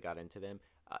never really got into them.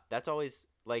 That's always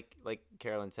like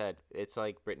Carolyn said, it's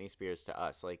like Britney Spears to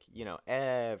us. Like,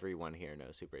 everyone here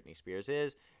knows who Britney Spears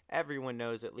is. Everyone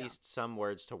knows at least some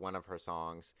words to one of her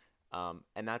songs.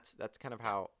 And that's kind of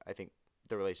how I think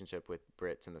the relationship with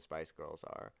Brits and the Spice Girls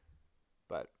are.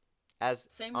 But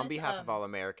Same on with, behalf of all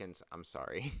Americans, I'm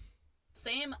sorry.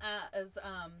 Same as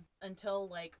until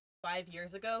like 5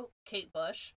 years ago, Kate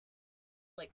Bush,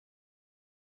 like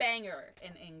banger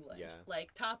in England,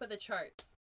 like top of the charts,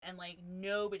 and like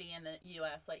nobody in the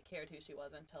U.S. like cared who she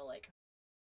was until like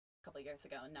a couple years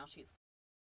ago, and now she's,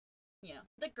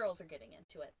 the girls are getting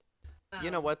into it.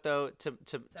 You know what though?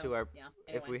 To our anyway.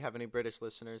 If we have any British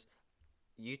listeners,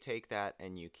 you take that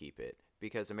and you keep it.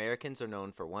 Because Americans are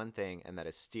known for one thing, and that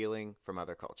is stealing from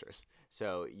other cultures.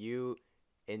 So you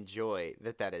enjoy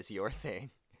that is your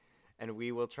thing, and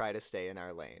we will try to stay in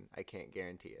our lane. I can't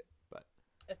guarantee it, but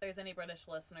if there's any British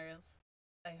listeners,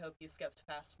 I hope you skipped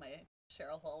past my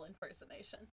Cheryl Hole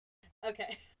impersonation.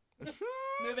 Okay,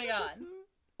 moving on.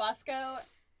 Bosco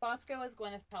is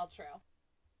Gwyneth Paltrow.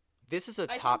 This is a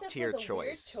top tier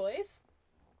choice. Weird choice.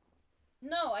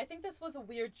 No, I think this was a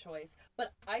weird choice,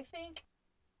 but I think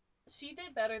she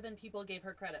did better than people gave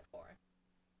her credit for.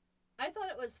 I thought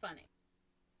it was funny.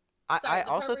 I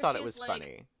also thought it was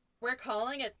funny. We're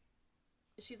calling it.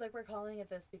 She's like, we're calling it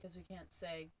this because we can't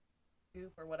say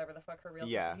Goop or whatever the fuck her real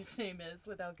name is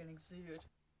without getting sued.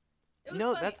 It was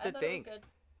funny. That's the thing. It was good.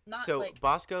 Not so like,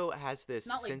 Bosco has this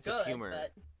not sense like of good, humor.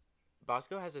 But...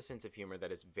 Bosco has a sense of humor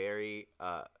that is very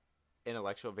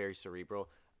intellectual, very cerebral,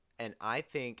 and I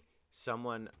think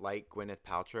someone like Gwyneth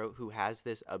Paltrow, who has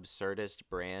this absurdist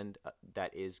brand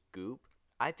that is Goop,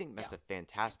 I think that's a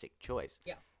fantastic choice.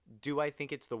 Yeah. Do I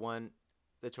think it's the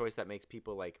choice that makes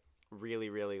people like really,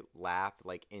 really laugh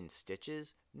like in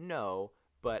stitches? No,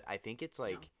 but I think it's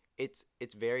like it's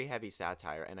very heavy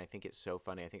satire, and I think it's so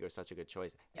funny. I think it was such a good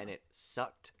choice, and it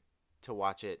sucked to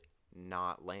watch it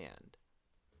not land.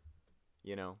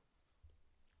 you know?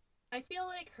 I feel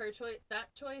like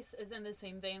that choice is in the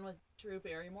same vein with Drew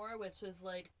Barrymore, which is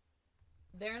like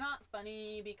they're not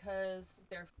funny because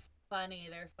they're funny.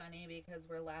 They're funny because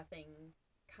we're laughing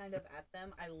kind of at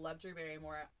them. I love Drew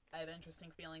Barrymore. I have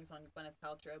interesting feelings on Gwyneth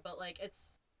Paltrow, but like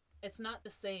it's not the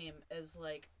same as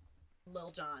like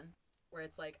Lil Jon, where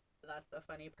it's like that's the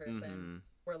funny person. Mm-hmm.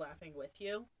 We're laughing with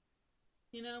you,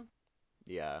 you know.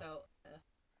 Yeah. So,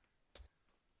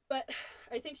 but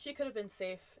I think she could have been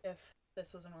safe if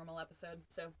this was a normal episode.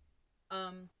 So,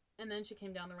 um, and then she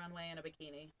came down the runway in a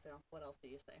bikini. So, what else do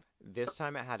you say? This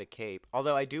time it had a cape.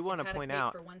 Although I do It want to had a point cape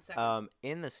out, for 1 second.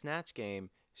 in the Snatch game,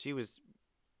 she was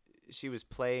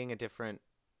playing a different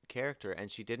character,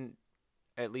 and she didn't.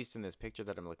 At least in this picture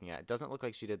that I'm looking at, it doesn't look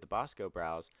like she did the Bosco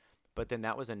brows. But then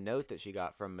that was a note that she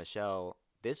got from Michelle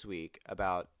this week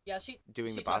about Yeah, she doing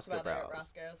the she talked Bosco about it at brows.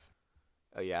 Roscoe's.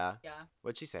 Oh yeah, Yeah,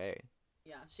 what'd she say?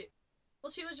 yeah.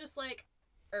 She was just like,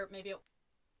 or maybe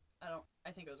I don't.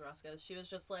 I think it was Roscoe's. She was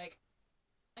just like,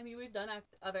 I mean, we've done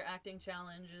other acting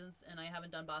challenges, and I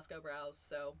haven't done Bosco brows,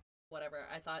 so whatever.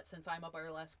 I thought since I'm a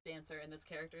burlesque dancer and this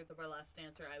character is a burlesque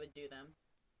dancer, I would do them.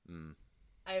 Mm.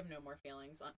 I have no more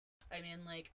feelings on. I mean,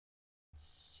 like,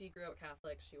 she grew up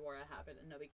Catholic. She wore a habit and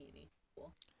no bikini.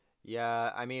 Cool.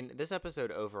 Yeah, I mean, this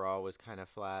episode overall was kind of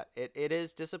flat. It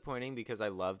is disappointing because I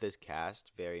love this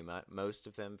cast very much, most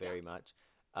of them Yeah, very much.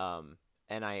 Um,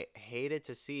 and I hated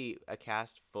to see a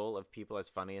cast full of people as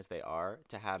funny as they are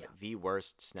to have yeah, the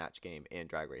worst Snatch game in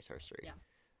Drag Race history. yeah.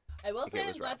 I will Like, say it I'm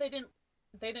was glad rough.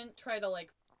 they didn't try to like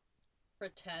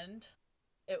pretend.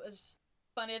 It was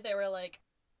funny. They were like,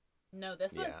 no,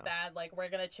 this was Yeah. bad. Like, we're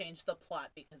gonna change the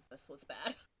plot because this was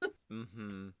bad.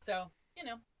 Mm-hmm. So, you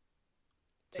know,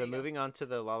 there So you go. moving on to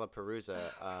the Lollapalooza,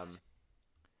 Okay,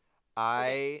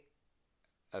 I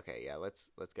okay, yeah, let's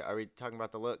go. Are we talking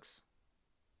about the looks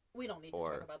we don't need to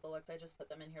talk or about the looks. I just put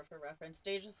them in here for reference.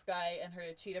 Deja Sky and her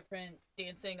cheetah print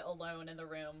dancing alone in the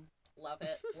room. Love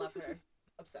it. Love her.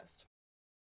 Obsessed.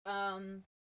 Um,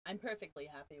 I'm perfectly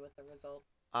happy with the result.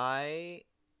 I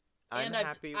I'm And I've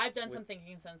happy I've done with some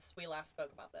thinking since we last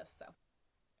spoke about this. So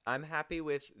I'm happy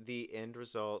with the end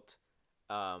result.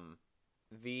 Um,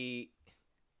 the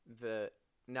the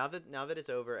now that it's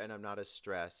over and I'm not as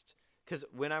stressed. Because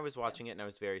when I was yeah, watching it and I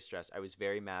was very stressed, I was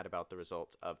very mad about the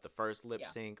result of the first lip yeah,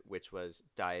 sync, which was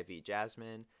Dia v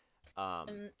Jasmine.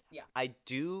 and yeah, I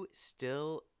do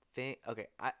still think okay,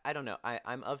 I don't know.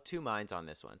 I'm of two minds on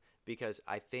this one because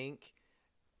I think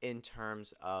in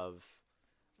terms of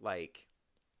like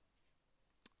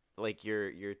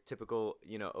your typical,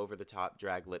 over the top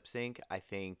drag lip sync, I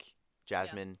think yeah,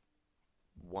 Jasmine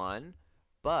won,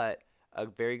 but a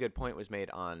very good point was made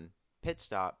on Pit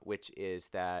Stop, which is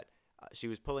that she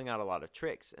was pulling out a lot of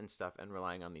tricks and stuff and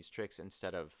relying on these tricks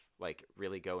instead of like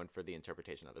really going for the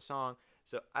interpretation of the song.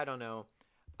 So I don't know.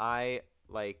 I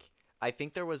like I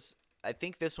think there was I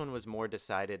think this one was more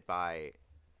decided by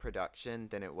production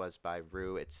than it was by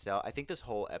Rue itself. I think this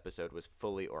whole episode was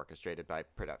fully orchestrated by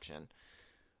production.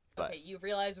 But okay. You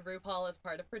realize RuPaul is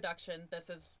part of production. This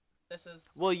is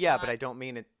well, yeah, but not. I don't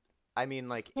mean it. I mean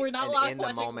like We're not and in the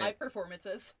watching moment. live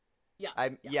performances. Yeah,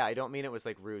 yeah, I don't mean it was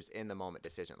like Rue's in the moment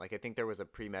decision. Like I think there was a yeah.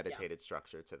 premeditated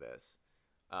structure to this.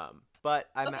 But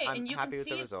Okay, I'm and happy with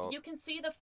the result. you can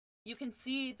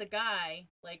see the guy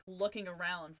like looking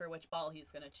around for which ball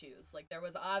he's gonna choose. Like there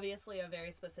was obviously a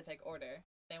very specific order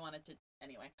they wanted to.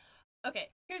 Anyway, okay.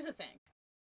 Here's the thing.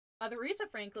 Aretha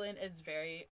Franklin is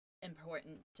very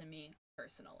important to me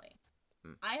personally.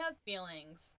 Mm. I have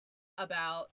feelings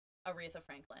about Aretha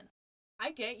Franklin.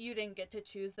 I get you didn't get to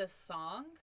choose this song,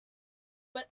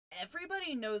 but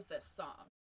everybody knows this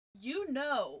song. You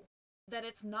know that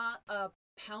it's not a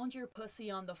pound your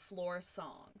pussy on the floor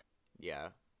song. Yeah.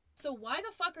 So why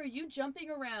the fuck are you jumping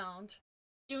around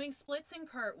doing splits and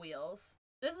cartwheels?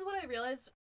 This is what I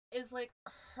realized is like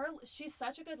she's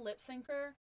such a good lip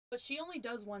syncer, but she only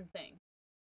does one thing.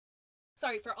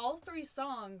 Sorry, for all three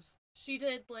songs, she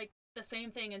did like the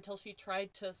same thing until she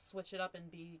tried to switch it up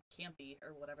and be campy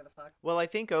or whatever the fuck. Well, I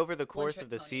think over the One course of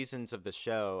trick the pony. seasons of the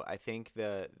show, I think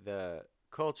the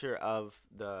culture of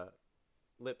the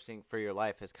lip sync for your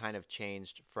life has kind of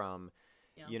changed from,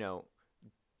 Yeah. you know,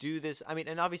 do this. I mean,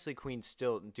 and obviously queens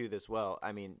still do this well.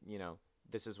 I mean,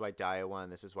 this is why Dia won,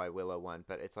 this is why Willow won,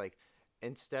 but it's like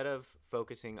instead of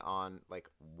focusing on like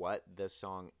what the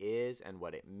song is and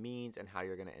what it means and how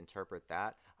you're going to interpret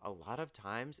that, a lot of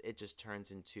times it just turns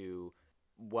into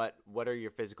what are your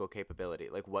physical capability?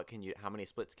 Like what can you how many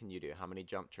splits can you do? How many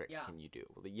jump tricks Yeah. can you do?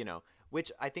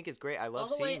 Which I think is great. I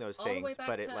love seeing those All the way things, back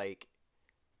but it to like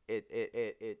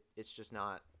it's just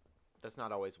not that's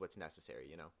not always what's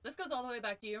necessary. this goes all the way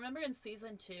back. Do you remember in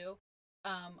season 2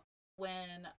 um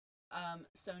when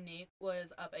Sonique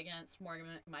was up against Morgan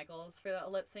Michaels for the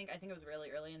lip sync. I think it was really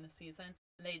early in the season.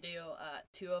 And they do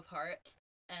Two of Hearts,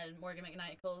 and Morgan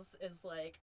McNichols is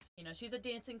like, she's a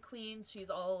dancing queen. She's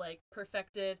all like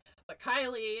perfected, but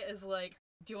Kylie is like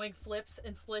doing flips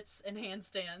and slits and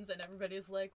handstands, and everybody's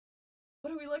like,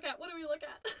 "What do we look at? What do we look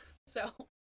at?" So,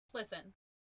 listen,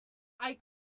 I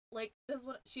like this is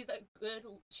what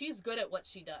she's good at what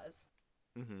she does.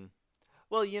 Mm-hmm.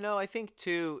 Well, I think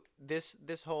too this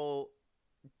whole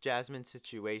Jasmine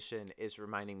situation is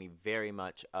reminding me very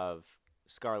much of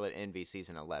Scarlet Envy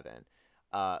season 11,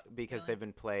 because Really? they've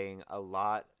been playing a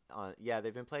lot on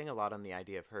they've been playing a lot on the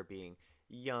idea of her being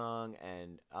young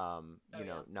and Oh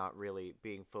yeah. not really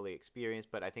being fully experienced,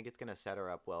 but I think it's going to set her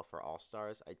up well for All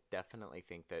Stars. I definitely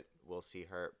think that we'll see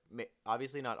her,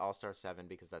 obviously not All Star 7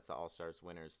 because that's the All Stars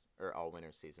winners or all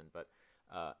winners season, but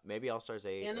maybe All Stars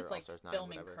 8 And or it's All like Stars 9,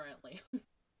 filming whatever. currently.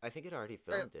 I think it already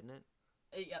Or filmed, didn't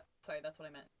it? yeah, sorry, that's what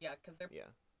I meant. Yeah, because they're Yeah.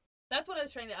 that's what I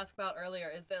was trying to ask about earlier.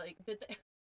 Is that like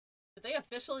did they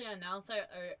officially announce it,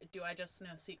 or do I just know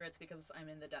secrets because I'm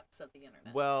in the depths of the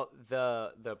internet? Well,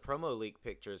 the promo leak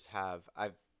pictures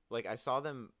I saw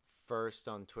them first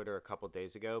on Twitter a couple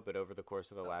days ago, but over the course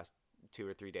of the Oh, last 2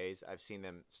 or 3 days, I've seen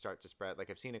them start to spread. Like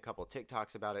I've seen a couple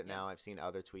TikToks about it yeah, now. I've seen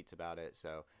other tweets about it.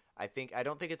 So I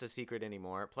don't think it's a secret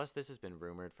anymore. Plus, this has been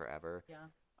rumored forever. yeah,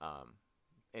 Um.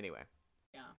 Anyway.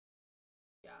 yeah,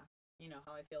 yeah. You know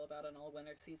how I feel about an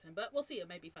all-winter season, but we'll see. It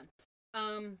might be fun.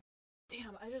 Um,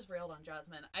 damn, I just railed on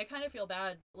Jasmine. I kind of feel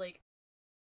bad, like,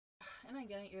 and I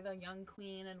get it, you're the young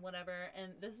queen and whatever,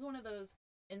 and this is one of those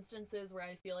instances where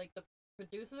I feel like the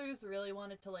producers really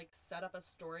wanted to like set up a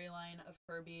storyline of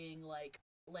her being loud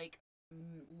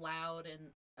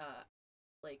and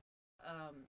like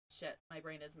shit, my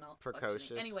brain is malfunctioning.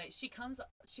 Precocious. Anyway, she comes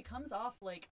off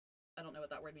like, I don't know what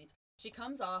that word means. She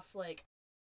comes off like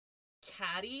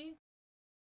catty,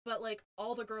 but like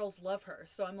all the girls love her.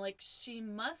 So I'm like, she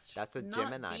must That's a not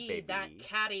Gemini, be that baby.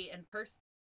 catty and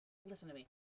listen to me.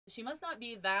 She must not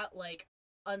be that like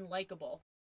unlikable,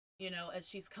 as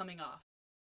she's coming off.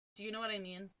 Do you know what I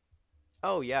mean?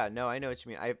 Oh yeah, no, I know what you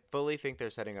mean. I fully think they're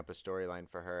setting up a storyline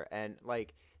for her, and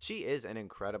like she is an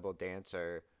incredible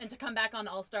dancer. And to come back on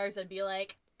All Stars and be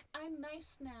like, I'm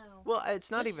nice now. Well, it's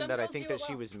not Which even some that I girls think do that it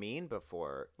she well. was mean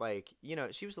before. Like,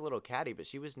 she was a little catty, but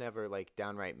she was never like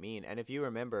downright mean. And if you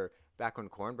remember back when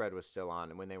Cornbread was still on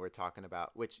and when they were talking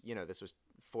about, which, this was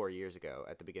 4 years ago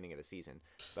at the beginning of the season,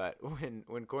 but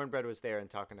when Cornbread was there and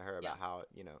talking to her Yeah, about how,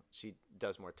 she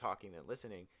does more talking than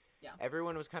listening, yeah.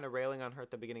 everyone was kind of railing on her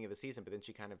at the beginning of the season, but then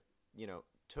she kind of,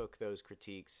 took those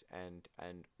critiques and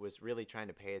was really trying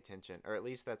to pay attention, or at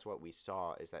least that's what we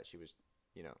saw, is that she was,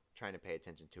 trying to pay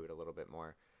attention to it a little bit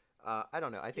more. I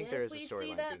don't know. I think there Did is a we see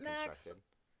storyline that, being Max? constructed.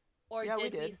 Or Yeah, we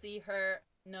did we did. see her?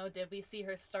 No, did we see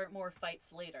her start more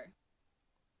fights later?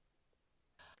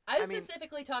 I I was mean,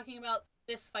 specifically talking about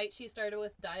this fight she started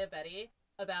with Diabetti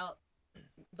about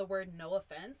the word no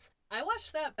offense. I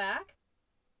watched that back.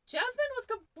 Jasmine was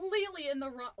completely in the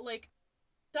wrong. Like,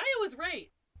 Dia was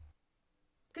right.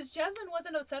 Because Jasmine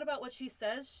wasn't upset about what she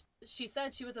says. She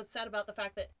said she was upset about the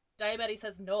fact that Diabetti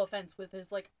says no offense with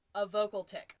his, like, a vocal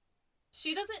tick.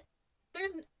 She doesn't.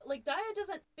 There's like Dia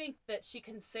doesn't think that she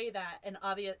can say that and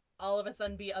all of a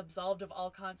sudden be absolved of all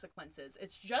consequences.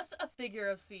 It's just a figure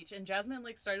of speech, and Jasmine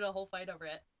like started a whole fight over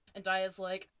it, and Dia's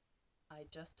like, I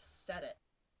just said it.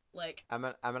 Like, I'm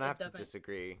gonna it have to doesn't.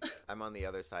 disagree. I'm on the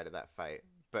other side of that fight,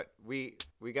 but we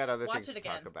got other Watch things it to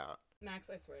talk again, about. Max.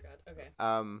 I swear to God. Okay,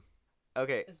 Um,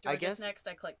 okay, is I George's guess. next?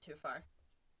 I clicked too far.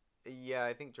 Yeah,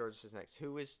 I think George is next.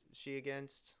 Who was she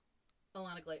against?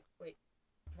 Alana Glade. Wait,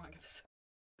 wrong episode.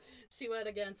 She went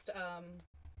against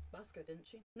Bosco, didn't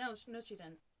she? No, no, she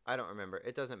didn't. I don't remember.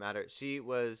 It doesn't matter. She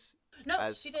was No,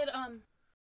 as she did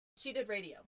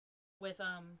radio with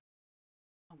oh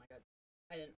my god.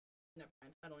 I didn't never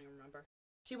mind. I don't even remember.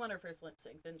 She won her first lip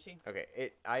sync, didn't she?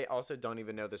 okay. I also don't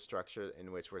even know the structure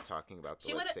in which we're talking about the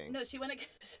She lip went no, syncs. she went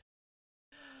against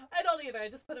I don't either. I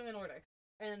just put them in order.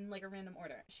 In like a random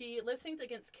order. She lip synced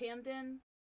against Camden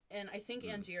and I think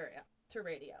Mm. Angeria to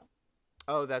radio.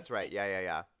 Oh, I that's right. think.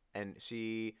 Yeah. And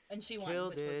she And she won,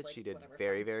 killed which was it. like She did whatever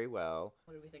very, fun. very well.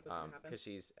 What did we think was gonna happen? Because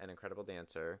she's an incredible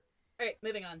dancer. Alright,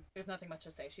 moving on. There's nothing much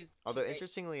to say. Although She's great.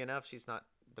 interestingly enough, she's not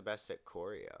the best at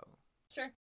choreo.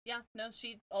 Sure. Yeah, no,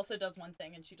 she also does one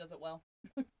thing and she does it well.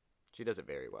 She does it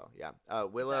very well. Yeah.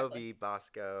 Willow Exactly. v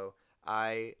Bosco.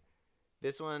 I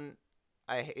this one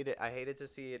I hated. I hated to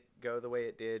see it go the way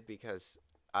it did because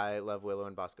I love Willow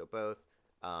and Bosco both.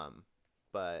 Um,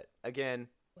 but again,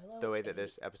 the Willow way that ate.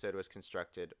 this episode was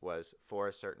constructed was for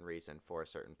a certain reason for a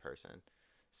certain person.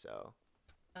 So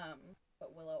Um,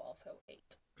 but Willow also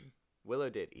ate. Willow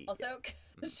did eat. Also,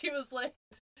 Yeah. she was like,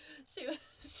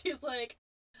 she's like,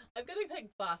 I'm gonna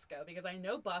pick Bosco because I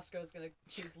know Bosco is gonna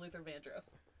choose Luther Vandross.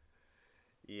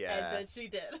 Yeah. And then she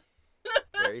did.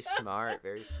 Very smart.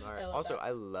 Very smart. I love Also, that.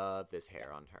 I love this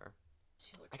hair on her.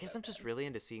 She looks I guess so I'm just good. really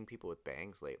into seeing people with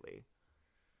bangs lately.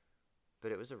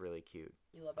 But it was a really cute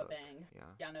You love a look. bang. Yeah.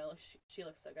 Yeah, no, she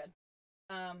looks so good.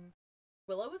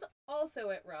 Willow was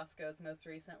also at Roscoe's most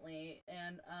recently,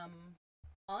 and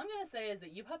all I'm gonna say is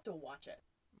that you have to watch it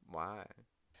Why?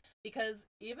 because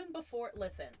even before,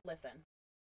 listen,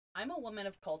 I'm a woman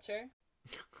of culture.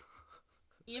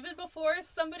 Even before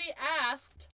somebody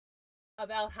asked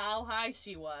about how high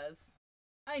she was,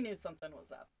 I knew something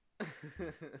was up.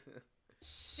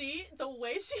 The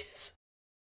way she's,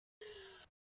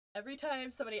 every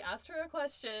time somebody asked her a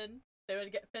question, they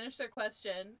would finish their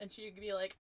question, and she'd be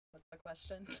like, "What's the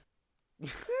question?"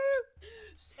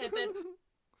 And then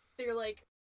they're like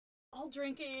all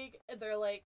drinking, and they're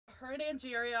like, her and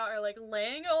Angeria are like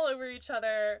laying all over each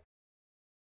other,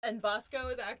 and Bosco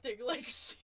is acting like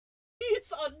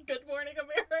he's on Good Morning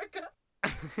America.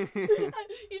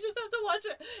 You just have to watch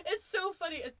it. It's so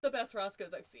funny. It's the best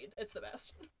Roscoe's I've seen. It's the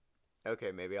best.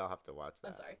 Okay, maybe I'll have to watch that.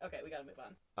 I'm sorry. Okay, we gotta move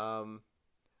on.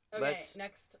 Okay, Let's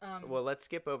next. Well, let's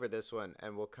skip over this one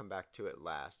and we'll come back to it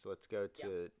last. Let's go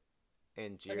to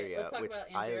Angeria, Okay, let's talk which about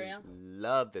Angeria. I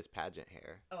love this pageant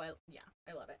hair. Oh, I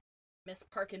love it. Miss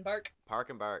Park and Bark. Park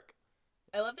and Bark.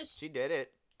 I love that she did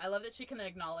it. I love that she can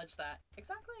acknowledge that.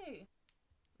 Exactly.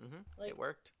 Like, it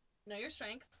worked. Know your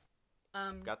strengths.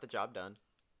 Got the job done.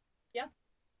 Yeah.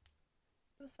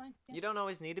 It was fine. Yeah. You don't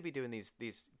always need to be doing these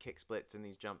kick splits and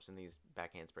these jumps and these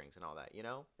back handsprings and all that, you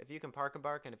know? If you can park and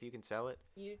bark and if you can sell it,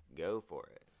 you go for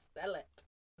it. Sell it.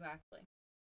 Exactly.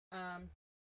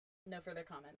 No further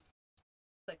comments.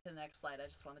 Click the next slide. I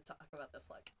just want to talk about this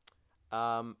look.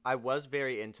 I was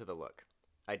very into the look.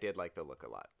 I did like the look a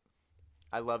lot.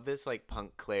 I love this like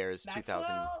Punk Claire's Maxwell,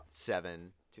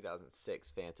 2007, 2006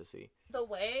 fantasy. The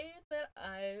way that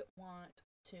I want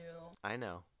to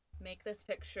make this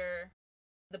picture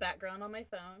the background on my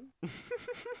phone.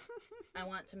 I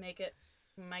want to make it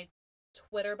my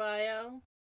Twitter bio,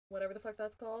 whatever the fuck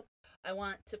that's called. I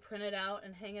want to print it out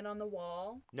and hang it on the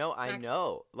wall. No, I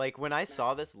know. Like when I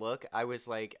saw this look, I was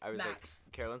like,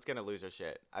 Carolyn's gonna lose her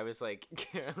shit. I was like,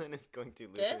 Carolyn is going to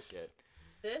lose her shit.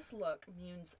 This look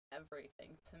means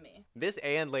everything to me. This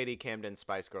and Lady Camden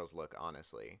Spice Girls look,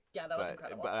 honestly. Yeah, that was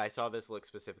incredible. But I saw this look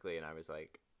specifically, and I was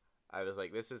like,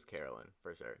 this is Carolyn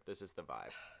for sure. This is the vibe.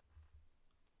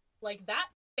 Like that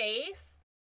face,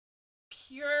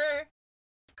 pure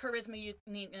charisma,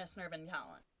 uniqueness, nerve, and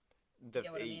talent. You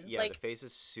know what I mean? Yeah, like, the face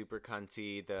is super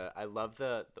cunty. I love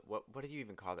the what do you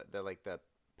even call it? The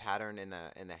pattern in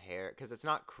the hair, because it's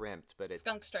not crimped, but it's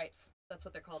skunk stripes. That's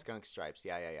what they're called. Skunk stripes.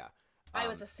 Yeah. I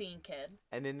was a scene kid.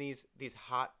 And then these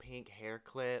hot pink hair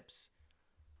clips.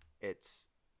 It's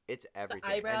everything.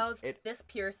 The eyebrows. This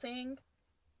piercing.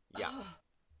 Yeah.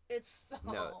 It's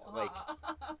so like.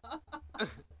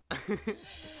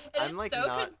 And it's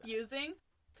so confusing.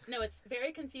 No, it's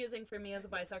very confusing for me as a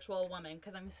bisexual woman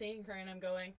because I'm seeing her and I'm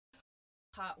going,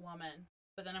 hot woman.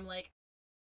 But then I'm like,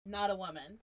 not a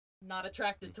woman. Not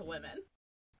attracted to women.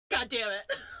 God damn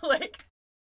it.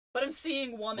 But I'm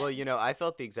seeing woman. Well, I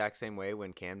felt the exact same way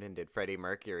when Camden did Freddie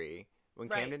Mercury. When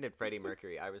Camden did Freddie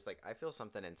Mercury, I was like, I feel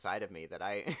something inside of me that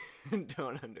I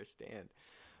don't understand.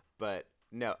 But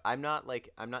no, I'm not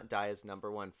Daya's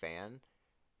 #1 fan.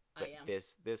 But I am.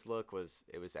 This look was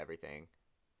everything.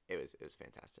 It was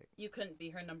fantastic. You couldn't be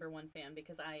her #1 fan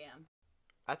because I am.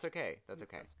 That's okay. That's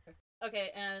okay. Okay,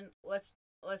 and let's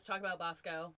talk about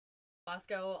Bosco.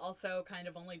 Bosco also kind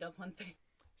of only does one thing.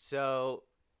 So,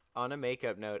 on a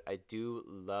makeup note, I do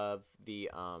love the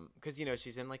because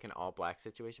she's in like an all black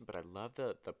situation, but I love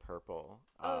the purple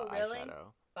really?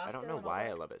 eyeshadow. Bosco, I don't know why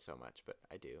I love it so much, but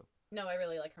I do. No, I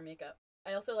really like her makeup.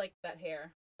 I also like that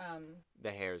hair.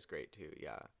 The hair is great too.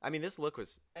 Yeah, I mean this look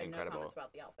was incredible. I have no comments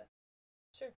about the outfit.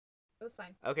 Sure, it was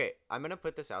fine. Okay, I'm gonna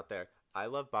put this out there. I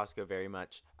love Bosco very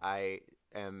much.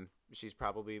 She's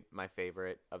probably my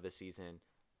favorite of the season.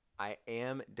 I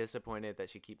am disappointed that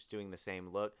she keeps doing the same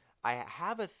look. I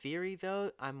have a theory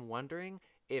though. I'm wondering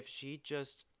if she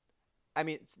just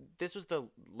this was the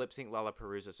lip sync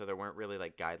Lollapalooza, so there weren't really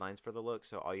like guidelines for the look.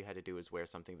 So all you had to do was wear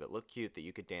something that looked cute that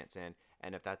you could dance in,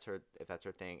 and if that's her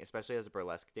thing, especially as a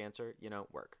burlesque dancer,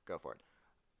 go for it.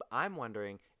 But I'm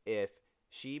wondering if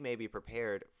she may be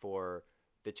prepared for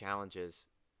the challenges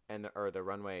and the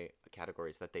runway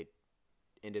categories that they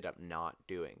ended up not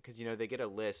doing, because they get a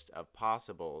list of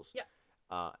possibles.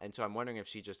 Yeah. And so I'm wondering if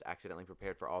she just accidentally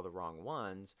prepared for all the wrong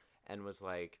ones and was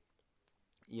like,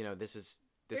 this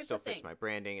Here's still the fits thing. my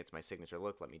branding. It's my signature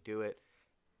look. Let me do it.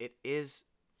 It is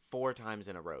 4 times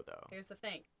in a row, though. Here's the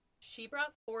thing. She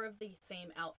brought 4 of the same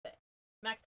outfit.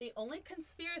 Max, the only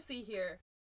conspiracy here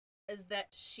is that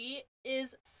she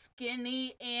is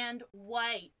skinny and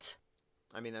white.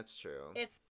 I mean, that's true. If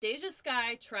Deja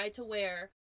Sky tried to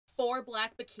wear 4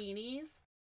 black bikinis,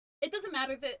 it doesn't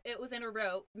matter that it was in a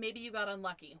row. Maybe you got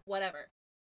unlucky. Whatever.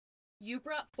 You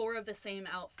brought 4 of the same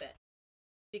outfit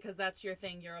because that's your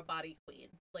thing. You're a body queen.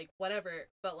 Like, whatever.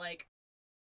 But, like,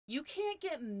 you can't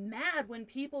get mad when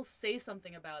people say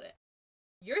something about it.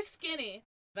 You're skinny.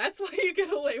 That's why you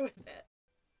get away with it.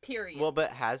 Period. Well,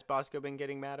 but has Bosco been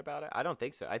getting mad about it? I don't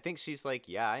think so. I think she's like,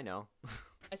 yeah, I know.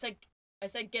 I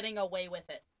said getting away with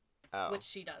it, Oh. which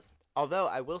she does. Although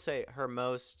I will say her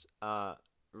most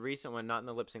recent one, not in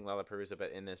the Lip Sync Lollapalooza,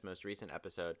 but in this most recent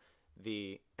episode,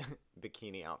 the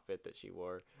bikini outfit that she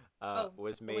wore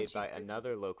was made by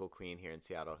another local queen here in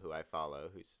Seattle who I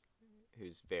follow,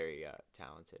 who's very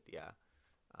talented. Yeah.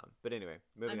 But anyway,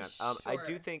 moving on. I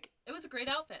do think it was a great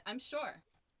outfit. I'm sure.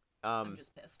 I'm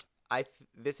just pissed.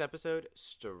 This episode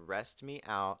stressed me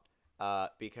out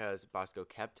because Bosco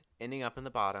kept ending up in the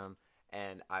bottom,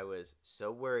 and I was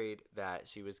so worried that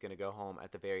she was going to go home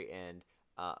at the very end.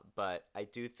 But I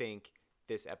do think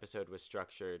this episode was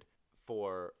structured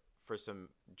for some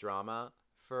drama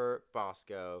for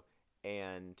Bosco,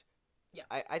 and yeah,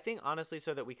 I think honestly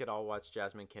so that we could all watch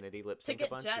Jasmine Kennedy lip sync a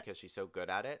bunch because she's so good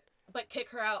at it. But kick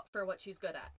her out for what she's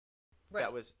good at. Right.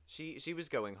 That was she was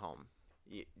going home.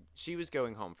 She was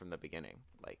going home from the beginning,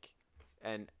 like,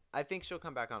 and I think she'll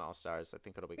come back on All Stars. I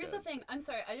think it'll be Here's good. The thing. I'm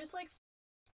sorry.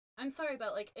 I'm sorry,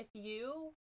 but like, if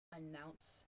you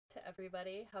announce to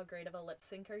everybody how great of a lip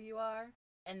syncer you are,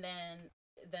 and then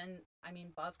I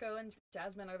mean, Bosco and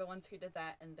Jasmine are the ones who did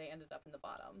that, and they ended up in the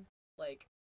bottom. Like,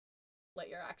 let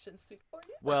your actions speak for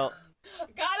you. Well,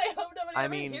 God, I hope nobody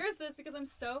ever hears this because I'm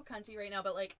so cunty right now.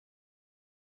 But like,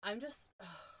 I'm just.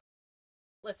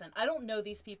 Listen, I don't know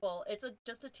these people. It's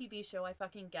just a TV show. I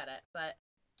fucking get it. But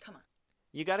come on.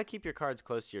 You got to keep your cards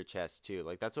close to your chest too.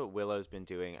 Like that's what Willow's been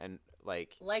doing, and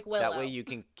like Willow. That way you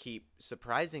can keep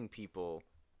surprising people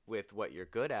with what you're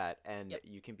good at, and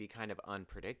you can be kind of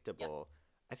unpredictable.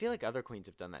 I feel like other queens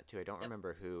have done that too. I don't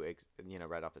remember who,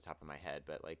 right off the top of my head,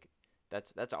 but like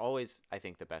that's always I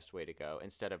think the best way to go.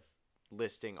 Instead of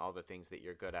listing all the things that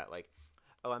you're good at, like,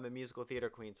 oh, I'm a musical theater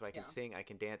queen, so I can sing, I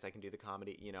can dance, I can do the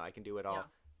comedy, I can do it all. Yeah.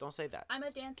 Don't say that. I'm a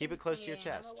dancer. Keep it close to your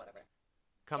chest. Whatever.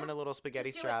 Come in a little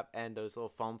spaghetti strap and those little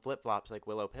foam flip-flops like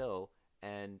Willow Pill,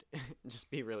 and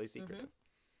just be really secretive.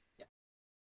 Mm-hmm. Yeah.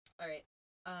 All right.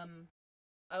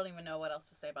 I don't even know what else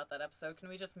to say about that episode. Can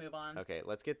we just move on? Okay,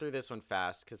 let's get through this one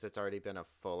fast because it's already been a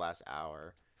full-ass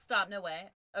hour. Stop. No way.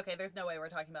 Okay, there's no way we're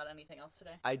talking about anything else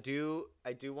today. I do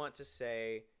want to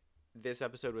say this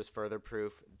episode was further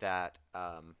proof that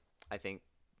I think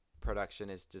production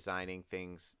is designing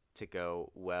things to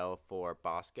go well for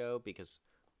Bosco because,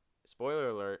 spoiler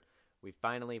alert, we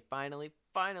finally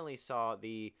saw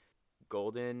the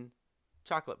golden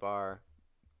chocolate bar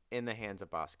in the hands of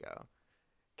Bosco.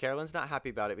 Carolyn's not happy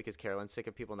about it because Carolyn's sick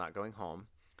of people not going home.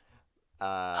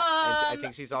 And I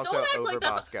think she's also over like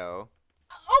Bosco.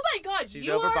 Oh my God! She's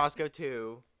over Bosco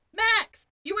too. Max,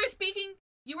 you were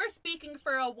speaking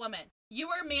for a woman. You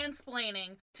are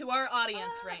mansplaining to our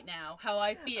audience right now how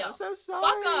I feel. I'm so sorry.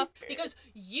 Fuck off, because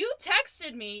you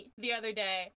texted me the other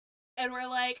day and were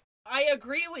like, I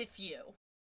agree with you.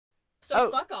 So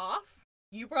fuck off.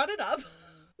 You brought it up.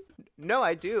 No,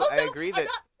 I do. Also, I agree that I'm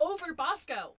not over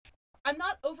Bosco. I'm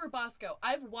not over Bosco.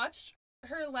 I've watched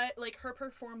her her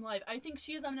perform live. I think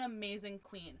she is an amazing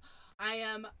queen. I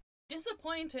am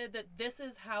disappointed that this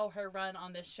is how her run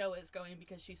on this show is going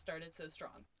because she started so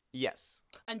strong. Yes.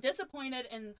 I'm disappointed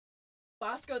in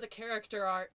Bosco the character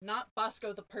art, not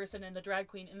Bosco the person and the drag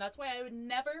queen, and that's why I would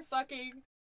never fucking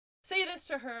say this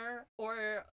to her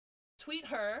or tweet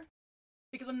her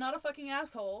because I'm not a fucking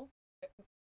asshole.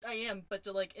 I am, but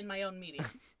like in my own medium.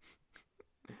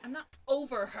 I'm not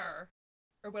over her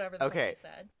or whatever the fuck I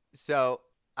said. So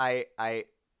I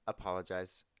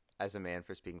apologize as a man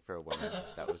for speaking for a woman.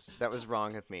 that was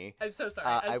wrong of me. I'm so sorry.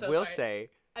 I will say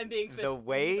I'm being the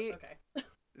way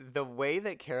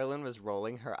that Carolyn was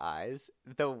rolling her eyes,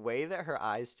 the way that her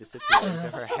eyes disappeared into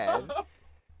her head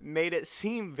made it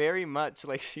seem very much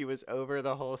like she was over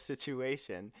the whole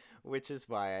situation, which is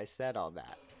why I said all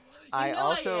that. I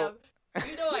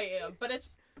am, but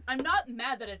I'm not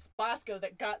mad that it's Bosco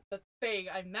that got the thing.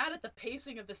 I'm mad at the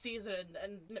pacing of the season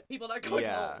and people not going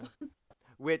home.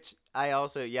 Which I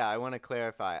also, I want to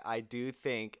clarify. I do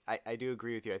think, I do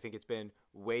agree with you. I think it's been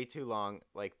way too long.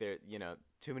 Like,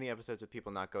 too many episodes of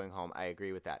people not going home. I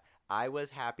agree with that. I was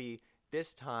happy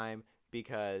this time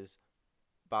because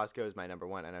Bosco is my number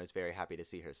one, and I was very happy to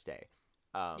see her stay.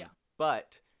 Yeah.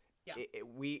 But Yeah.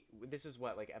 this is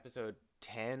what, like, episode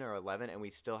 10 or 11, and we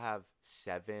still have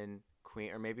 7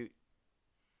 queen, or maybe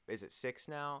is it 6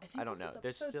 now? I think don't this know. is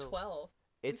There's episode still 12.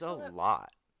 it's a still have-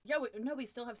 lot. Yeah, we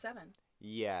still have 7.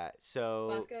 Yeah. So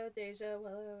Bosco, Deja,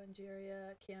 Willow,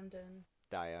 Angeria, Camden,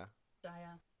 Daya,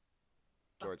 Daya,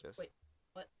 Georges. Wait,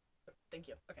 what? Thank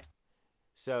you. Okay.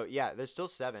 So yeah, there's still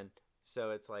 7.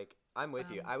 So it's like, I'm with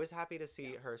you. I was happy to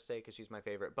see yeah. her stay because she's my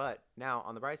favorite. But now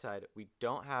on the bright side, we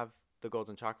don't have the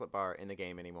golden chocolate bar in the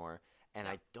game anymore, and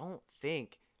Yeah. I don't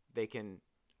think they can.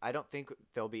 I don't think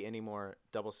there'll be any more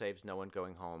double saves. No one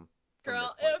going home. From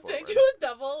Girl, this if point they forward. do a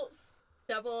double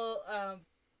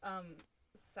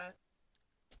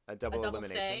A double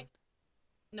elimination. stay.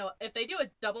 No, if they do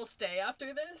a double stay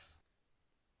after this,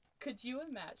 could you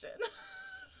imagine?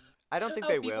 I don't think how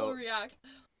they people will. react.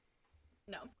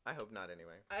 No. I hope not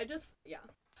anyway. Yeah.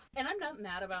 And I'm not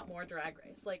mad about more Drag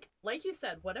Race. Like you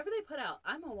said, whatever they put out,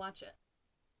 I'm gonna watch it.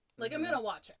 Like, I'm gonna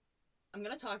watch it. I'm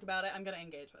gonna talk about it. I'm gonna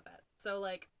engage with it. So,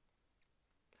 like,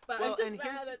 but Well, I'm just and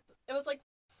mad that it was like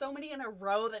so many in a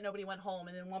row that nobody went home,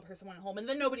 and then one person went home, and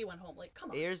then nobody went home. Like,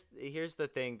 come on. Here's the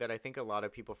thing that I think a lot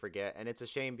of people forget, and it's a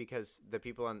shame because the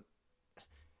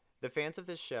fans of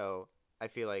this show, I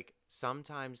feel like,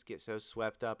 sometimes get so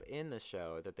swept up in the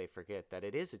show that they forget that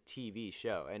it is a TV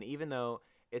show. And even though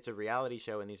it's a reality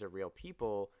show and these are real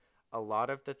people, a lot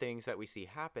of the things that we see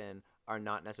happen are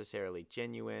not necessarily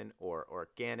genuine or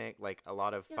organic. Like, a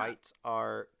lot of fights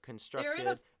are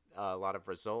constructed. A lot of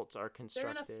results are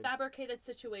constructed. They're in a fabricated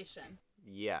situation.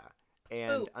 Yeah.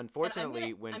 And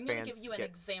unfortunately, I'm gonna give you an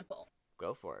example.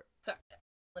 Go for it. So,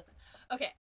 listen. Okay,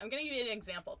 I'm gonna give you an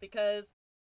example because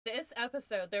this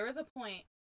episode, there was a point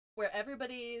where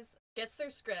everybody's gets their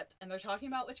script and they're talking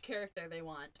about which character they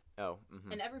want. Oh.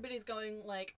 Mm-hmm. And everybody's going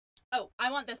like, "Oh,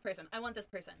 I want this person. I want this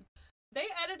person." They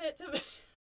edit it to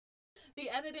the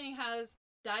editing has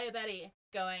Diabetti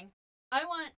going, "I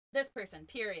want this person,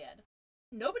 period."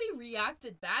 Nobody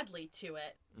reacted badly to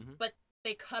it, but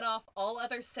they cut off all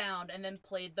other sound and then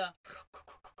played the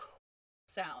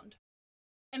sound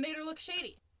and made her look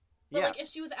shady. But like, if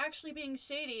she was actually being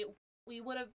shady, we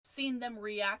would have seen them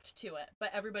react to it. But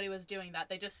everybody was doing that.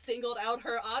 They just singled out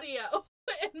her audio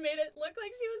and made it look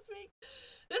like she was being...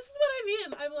 This is what I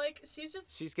mean. I'm like,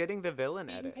 she's getting the villain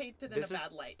being edit. painted in a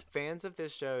bad light. Fans of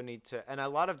this show need to, and a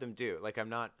lot of them do. Like, I'm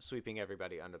not sweeping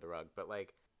everybody under the rug, but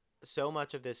like, so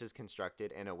much of this is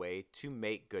constructed in a way to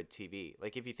make good TV.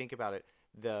 Like, if you think about it,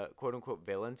 the quote-unquote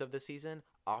villains of the season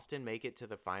often make it to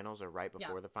the finals or right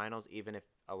before the finals, even if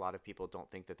a lot of people don't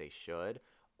think that they should.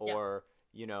 Or,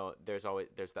 you know, there's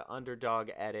the underdog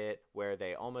edit where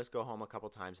they almost go home a couple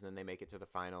times and then they make it to the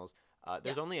finals.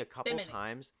 There's only a couple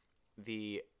times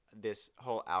this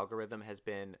whole algorithm has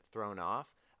been thrown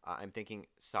off. I'm thinking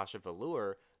Sasha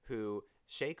Velour, who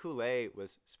Shea Coulee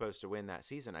was supposed to win that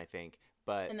season, I think.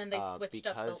 But and then they switched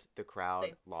because the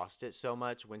crowd lost it so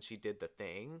much when she did the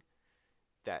thing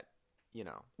that, you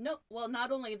know. No, well,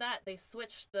 not only that, they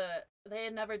switched they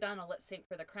had never done a lip sync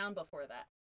for the crown before that.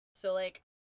 So, like,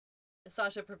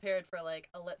 Sasha prepared for, like,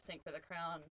 a lip sync for the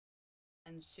crown,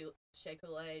 and Shea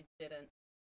Coulee didn't.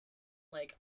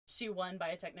 Like, she won by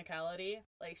a technicality.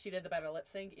 Like, she did the better lip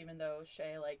sync, even though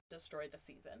Shea, like, destroyed the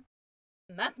season.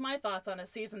 And that's my thoughts on a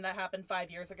season that happened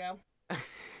 5 years ago.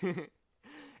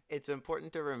 It's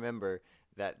important to remember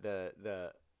that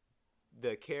the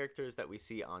characters that we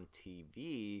see on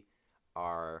TV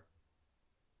are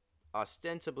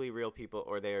ostensibly real people,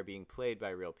 or they are being played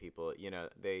by real people. You know,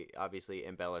 they obviously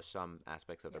embellish some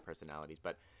aspects of their personalities,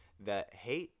 but the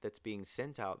hate that's being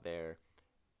sent out there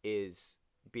is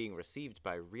being received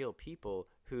by real people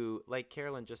who, like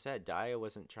Carolyn just said, Daya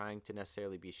wasn't trying to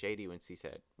necessarily be shady when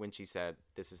she said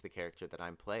this is the character that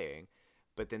I'm playing,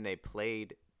 but then they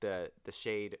played the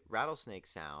shade rattlesnake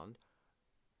sound.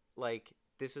 Like,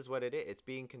 this is what it is. It's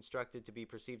being constructed to be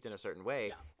perceived in a certain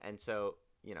way, and so,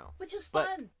 you know, which is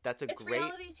fun. That's it's great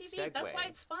reality TV. Segue. That's why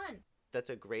it's fun. That's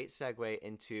a great segue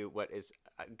into what is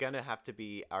gonna have to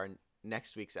be our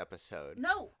next week's episode.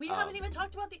 No, we haven't even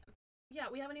talked about the. Yeah,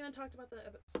 we haven't even talked about the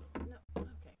episode. No,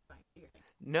 okay, fine. Do your thing.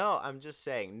 No, I'm just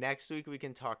saying next week we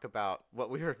can talk about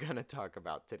what we were gonna talk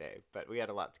about today, but we had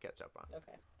a lot to catch up on.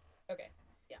 Okay,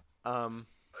 yeah.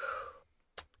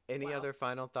 Any other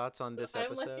final thoughts on this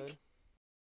episode? Like,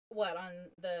 what, on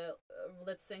the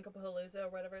lip sync palooza or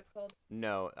whatever it's called?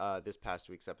 No, this past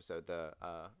week's episode, the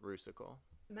Rusical.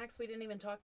 Max, we didn't even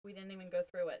go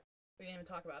through it. We didn't even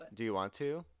talk about it. Do you want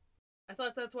to? I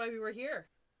thought that's why we were here.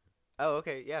 Oh,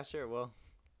 okay. Yeah, sure. Well,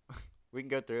 We can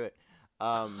go through it.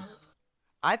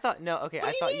 I thought no. Okay, What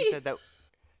I do thought you you said that.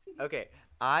 Okay,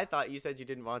 I thought you said you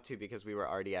didn't want to because we were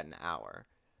already at an hour.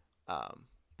 Um,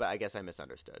 but I guess I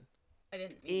misunderstood. I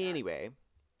didn't mean that. Anyway,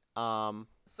 um,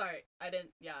 Sorry, I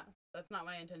didn't. Yeah, that's not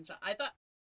my intention. I thought.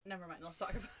 Never mind. Let's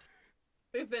talk about it.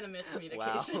 There's been a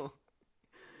miscommunication. wow,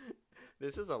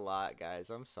 this is a lot, guys.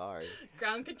 I'm sorry.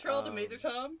 Ground control to Um, Major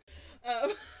Tom.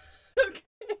 Okay.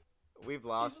 we've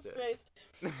lost Jesus Christ.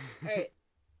 it. All right,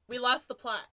 we lost the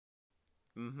plot.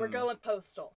 We're Mm-hmm. going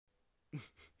postal.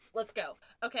 Let's go.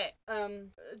 Okay.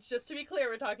 Just to be clear,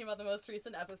 we're talking about the most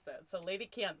recent episode. So Lady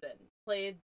Camden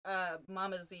played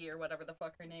Mama Z or whatever the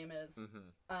fuck her name is.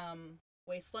 Mm-hmm.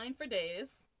 Waistline for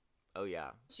days. Oh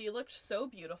yeah. She looked so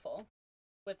beautiful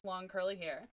with long curly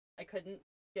hair. I couldn't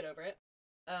get over it.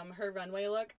 Her runway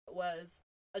look was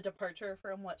a departure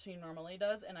from what she normally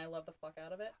does, and I love the fuck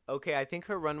out of it. Okay, I think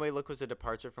her runway look was a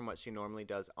departure from what she normally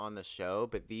does on the show,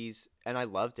 but these, and I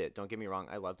loved it. Don't get me wrong,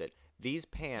 I loved it. These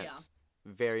pants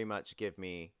very much give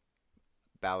me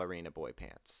ballerina boy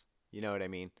pants. You know what I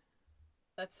mean?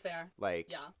 That's fair.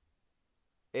 Like, Yeah.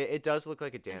 it does look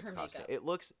like a dance her costume. makeup. It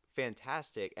looks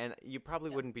fantastic, and you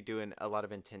probably Yeah. wouldn't be doing a lot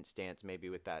of intense dance maybe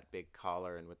with that big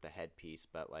collar and with the headpiece,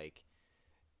 but like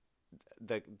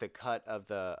the cut of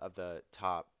the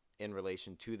top in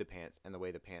relation to the pants and the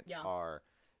way the pants are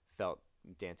felt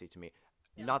dancey to me.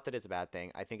 Yeah. Not that it's a bad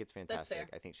thing. I think it's That's fantastic. fair.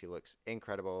 I think she looks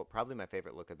incredible. Probably my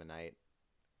favorite look of the night.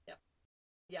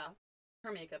 Yeah.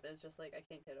 Her makeup is just like, I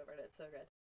can't get over it. It's so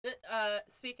good.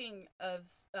 Speaking of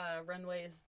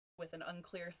runways with an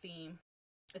unclear theme,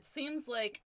 it seems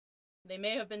like they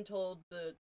may have been told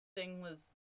the thing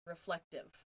was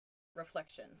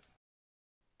reflections,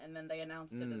 and then they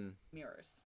announced it as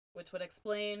mirrors, which would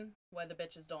explain why the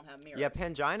bitches don't have mirrors. Yeah,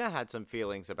 Pangina had some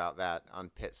feelings about that on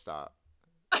Pit Stop.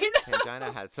 I know.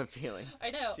 Pangina had some feelings. I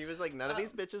know. She was like, none of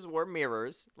these bitches wore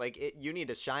mirrors. Like, you need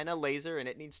to shine a laser, and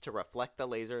it needs to reflect the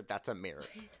laser. That's a mirror.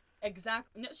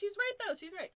 Exactly. No, she's right, though.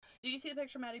 She's right. Did you see the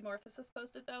picture Maddie Morphosis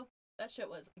posted, though? That shit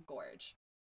was gorge.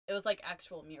 It was, like,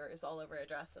 actual mirrors all over a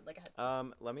dress and, like, a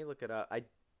headpiece. Let me look it up.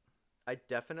 I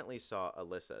definitely saw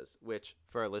Alyssa's, which,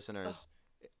 for our listeners,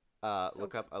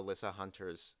 look up Alyssa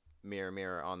Hunter's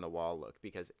mirror on the wall look,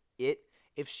 because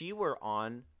if she were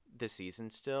on the season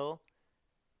still,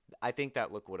 I think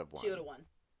that look would have won. She would have won.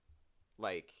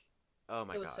 Like, oh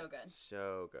my god. It was so good.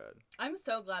 So good. I'm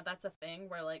so glad that's a thing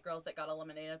where, like, girls that got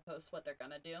eliminated post what they're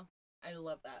gonna do. I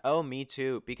love that. Oh, me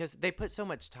too. Because they put so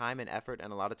much time and effort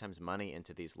and a lot of times money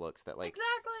into these looks that, like,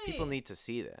 exactly. people need to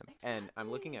see them. Exactly. And I'm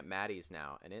looking at Maddie's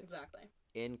now, and it's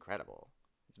incredible.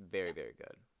 It's very, very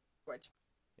good. Gorge.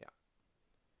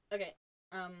 Yeah. Okay.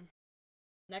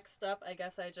 Next up, I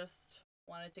guess I just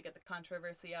wanted to get the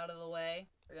controversy out of the way.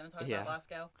 We're gonna talk about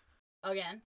Bosco.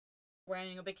 Again.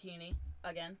 Wearing a bikini.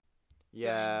 Again.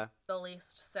 Yeah. The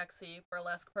least sexy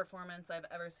burlesque performance I've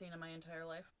ever seen in my entire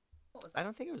life. What was that? I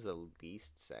don't think it was the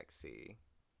least sexy.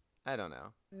 I don't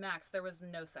know. Max, there was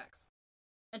no sex.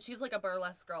 And she's like a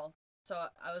burlesque girl. So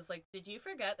I was like, did you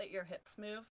forget that your hips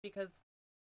move? Because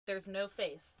there's no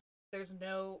face. There's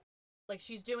no... Like,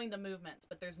 she's doing the movements,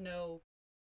 but there's no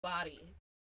body.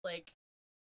 Like,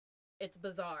 it's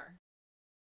bizarre.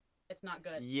 It's not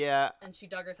good. Yeah. And she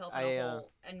dug herself in a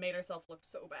hole and made herself look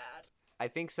so bad. I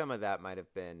think some of that might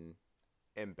have been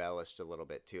embellished a little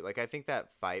bit too. Like, I think that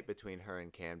fight between her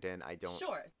and Camden,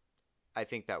 Sure. I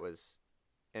think that was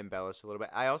embellished a little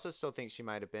bit. I also still think she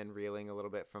might have been reeling a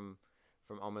little bit from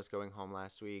almost going home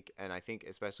last week, and I think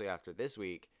especially after this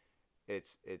week,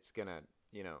 it's gonna,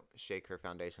 shake her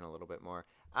foundation a little bit more.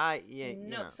 So I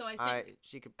think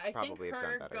she could probably have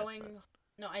done better.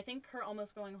 No, I think her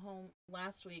almost going home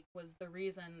last week was the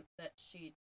reason that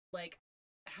she, like,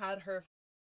 had her,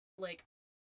 like,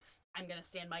 I'm gonna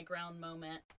stand my ground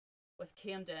moment with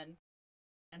Camden,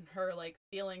 and her, like,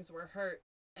 feelings were hurt,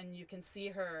 and you can see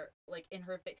her, like, in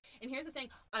her face. And here's the thing,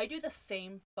 I do the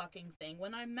same fucking thing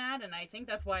when I'm mad, and I think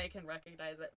that's why I can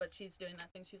recognize it, but she's doing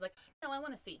that thing. She's like, no, I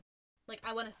want to see. Like,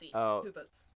 I want to see who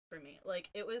votes for me. Like,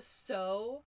 it was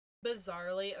so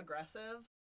bizarrely aggressive.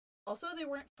 Also, they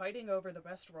weren't fighting over the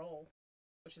best role,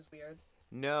 which is weird.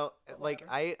 No, like,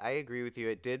 I agree with you.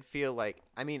 It did feel like,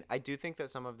 I mean, I do think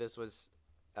that some of this was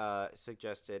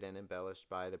suggested and embellished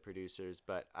by the producers,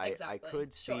 but I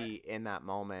could see in that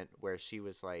moment where she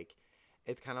was like,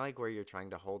 it's kind of like where you're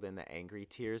trying to hold in the angry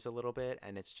tears a little bit,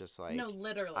 and it's just like, no,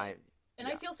 literally.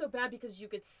 I feel so bad because you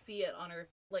could see it on her,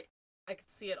 like, I could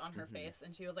see it on her face,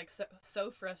 and she was, like,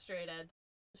 so frustrated.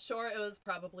 Sure, it was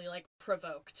probably, like,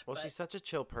 provoked. Well, she's such a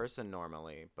chill person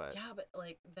normally, but... Yeah, but,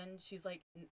 like, then she's, like,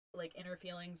 in her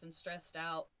feelings and stressed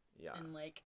out. Yeah. And,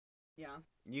 like, Yeah,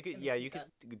 You it makes me could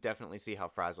sad. definitely see how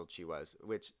frazzled she was.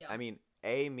 Which Yeah. I mean,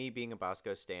 a me being a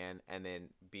Bosco stan, and then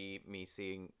b me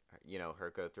seeing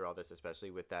her go through all this,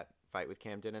 especially with that fight with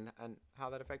Camden and how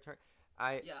that affected her.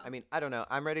 Yeah. I mean, I don't know.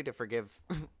 I'm ready to forgive.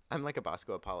 I'm like a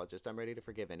Bosco apologist. I'm ready to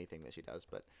forgive anything that she does.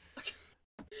 But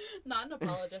Not an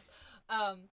apologist.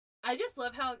 I just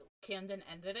love how Camden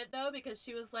ended it though, because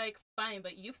she was like, "Fine,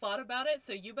 but you fought about it,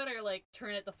 so you better like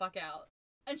turn it the fuck out."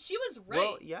 And she was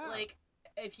well, right. yeah. Like,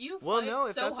 if you Well, fight no,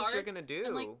 if so that's what you're hard, gonna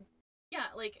and like, do. yeah,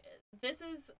 like this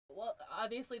is well,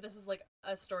 obviously this is like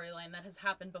a storyline that has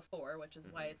happened before, which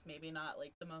is why Hmm. it's maybe not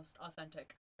like the most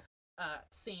authentic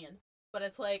scene. But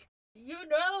it's like, you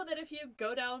know that if you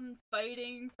go down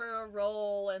fighting for a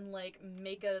role and like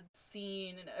make a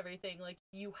scene and everything, like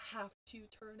you have to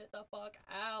turn it the fuck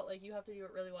out. Like you have to do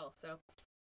it really well. So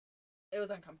it was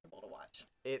uncomfortable to watch.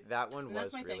 That one And that's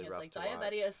was my thing really is rough like to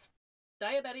watch.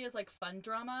 Diabetes is like fun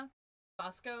drama.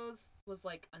 Bosco's was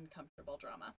like uncomfortable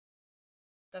drama.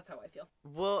 That's how I feel.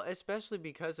 Well, especially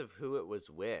because of who it was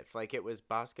with. Like it was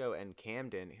Bosco and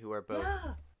Camden, who are both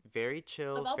Yeah. very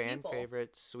chill, Of all fan people.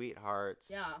 favorites, sweethearts.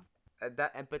 Yeah.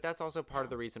 But that's also part Yeah. of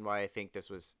the reason why I think this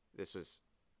was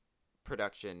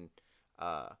production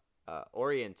uh,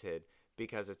 oriented,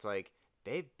 because it's like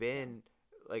they've Yeah. been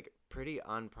like pretty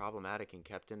unproblematic and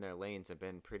kept in their lanes and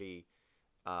been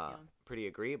Yeah. pretty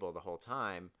agreeable the whole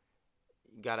time.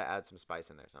 You got to add some spice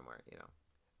in there somewhere.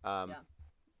 Yeah.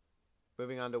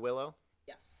 Moving on to Willow.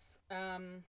 Yes.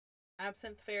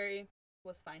 Absinthe Fairy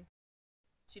was fine.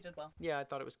 She did well. Yeah, I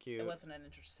thought it was It cute. wasn't an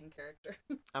interesting character.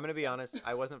 I'm gonna be Yeah. honest.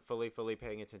 I wasn't fully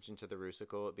paying attention to the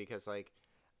Rusical because like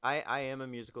I am a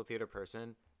musical theater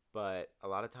person, but a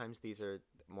lot of times these are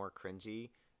more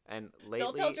cringy. And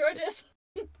Don't tell lately, Georges.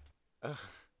 uh,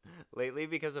 lately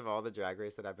because of all the Drag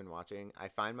Race that I've been watching, I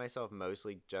find myself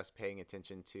mostly just paying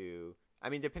attention to. I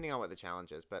mean, depending on what the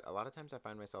challenge is, but a lot of times I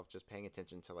find myself just paying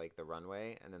attention to like the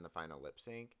runway and then the final lip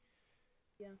sync.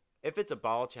 Yeah. If it's a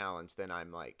ball challenge, then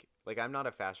I'm like I'm not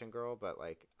a fashion girl, but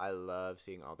like I love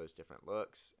seeing all those different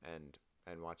looks and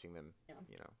watching them. Yeah.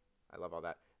 I love all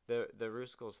that. The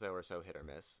Rusicals though are so hit or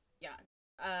miss. Yeah.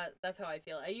 That's how I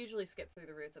feel. I usually skip through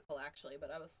the Rusical actually,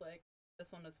 but I was like,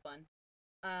 this one was fun.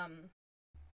 Um,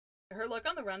 her look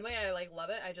on the runway, I like love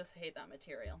it. I just hate that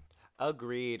material.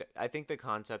 Agreed. I think the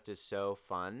concept is so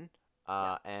fun.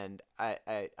 Yeah. And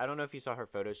I don't know if you saw her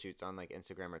photo shoots on like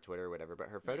Instagram or Twitter or whatever, but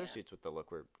her Yeah. photo Yeah. shoots with the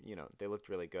look were, they looked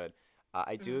really good.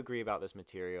 I do Mm-hmm. agree about this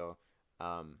material.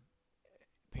 Um,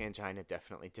 Pangina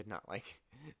definitely did not like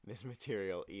this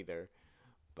material either,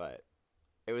 but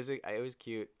it was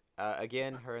cute.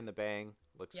 Again, Not, her in the bang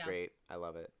looks yeah. great. I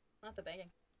love it. Not the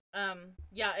banging.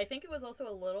 Yeah. I think it was also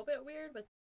a little bit weird, but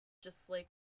just like,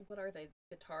 what are they?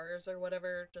 Guitars or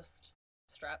whatever, just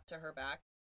strapped to her back.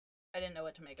 I didn't know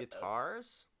what to make of those.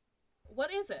 Guitars?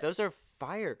 What is it? Those are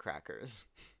firecrackers.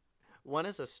 One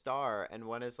is a star, and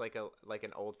one is like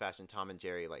an old fashioned Tom and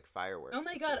Jerry like fireworks Oh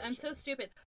my god, I'm so situation. stupid.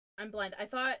 I'm blind. I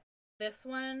thought this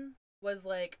one was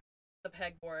like the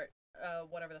pegboard,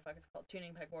 whatever the fuck it's called,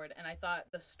 tuning pegboard, and I thought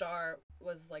the star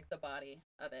was like the body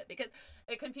of it because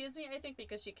it confused me. I think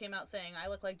because she came out saying I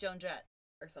look like Joan Jett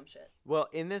or some shit. Well,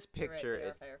 in this You're right, picture, they are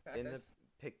in the firecrackers.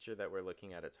 picture that we're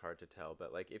looking at, it's hard to tell.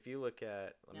 But like, if you look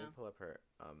at, let me Yeah. pull up her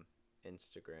No,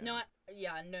 Instagram.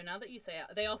 yeah, no. Now that you say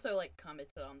it, they also like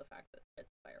commented on the fact that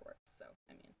it's fireworks. So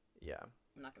I mean, Yeah.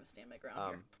 I'm not gonna stand my ground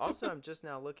here. Also, I'm just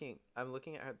now looking. I'm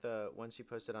looking at the one she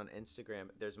posted on Instagram.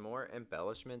 There's more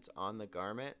embellishments on the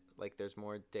garment. Like there's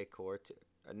more decor to.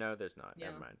 No, there's not. Yeah,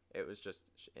 Never mind. It was just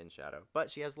in shadow.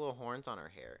 But she has little horns on her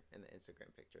hair in the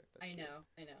Instagram picture. That's I cute. know,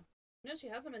 I know. No, she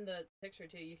has them in the picture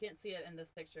too. You can't see it in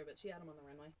this picture, but she had them on the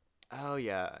runway. Oh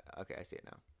yeah. Okay, I see it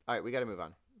now. All right, we got to move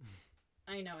on.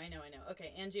 I know, I know, I know.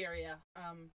 Okay, Angeria.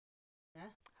 Yeah,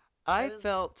 I I was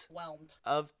felt whelmed.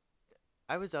 of.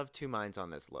 I was of two minds on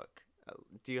this look.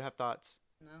 Do you have thoughts?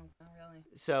 No, not really.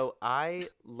 So I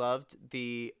loved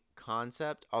the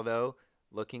concept, although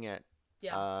looking at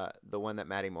Yeah. the one that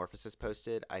Maddie Morphosis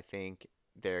posted, I think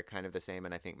they're kind of the same,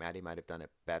 and I think Maddie might have done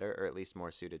it better, or at least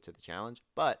more suited to the challenge.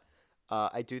 But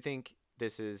I do think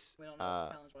this is We don't know what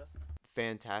the challenge was.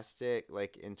 fantastic,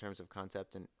 like in terms of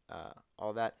concept and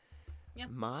all that. Yeah.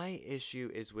 My issue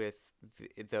is with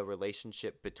the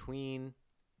relationship between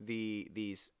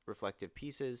these reflective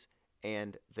pieces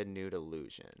and the nude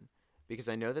illusion, because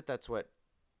I know that that's what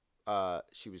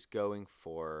she was going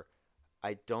for.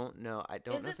 I don't know. I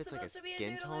don't Is know if it it's like a supposed to be a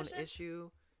skin nude tone illusion?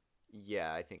 issue.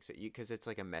 Yeah, I think so. Because it's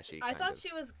like a meshy I kind thought of.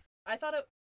 she was. I thought it.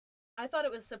 I thought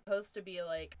it was supposed to be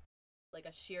like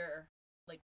a sheer.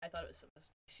 Like I thought it was supposed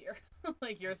to be sheer.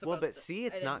 Like you're Well, supposed but to. see, I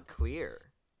it's didn't. not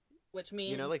clear. which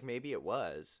You know, means like maybe it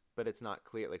was, but it's not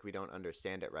clear. Like we don't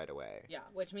understand it right away. yeah,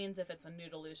 which means if it's a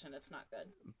nude-illusion, it's not good.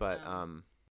 But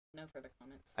No further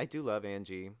comments. I do love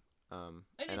Angie. I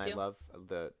do And I too. love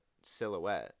the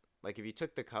silhouette. Like if you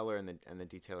took the color and the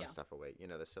detail and Yeah. stuff away, you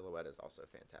know, the silhouette is also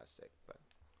fantastic. But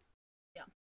Yeah,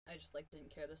 I just like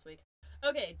didn't care this week.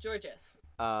 Okay, Georges.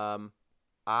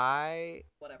 I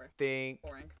Whatever. think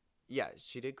Boring. yeah,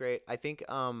 she did great. I think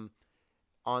on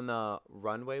the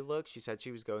runway look, she said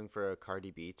she was going for a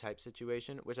Cardi B type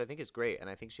situation, which I think is great, and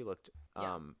I think she looked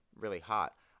really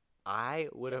hot. I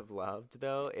would have loved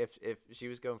though if she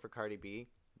was going for Cardi B,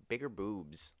 bigger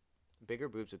boobs. Bigger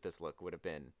boobs with this look would have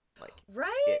been like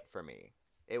right it for me.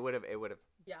 It would have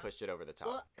yeah pushed it over the top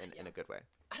well, in a good way.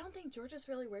 I don't think Georges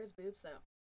really wears boobs though.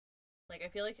 Like I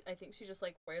think she just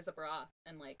like wears a bra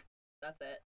and like that's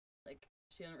it. Like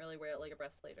she doesn't really wear like a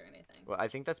breastplate or anything. Well, I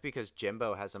think that's because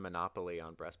Jimbo has a monopoly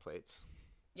on breastplates.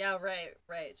 Yeah, right.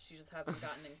 She just hasn't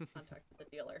gotten in contact with the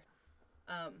dealer.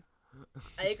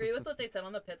 I agree with what they said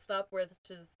on the pit stop, which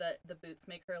is that the boots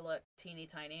make her look teeny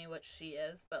tiny, which she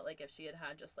is. But like, if she had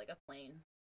had just like a plain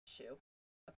shoe,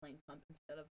 a plain pump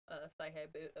instead of a thigh high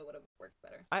boot, it would have worked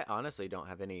better. I honestly don't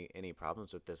have any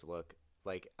problems with this look.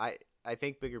 Like I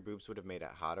think bigger boobs would have made it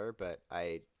hotter, but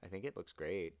I think it looks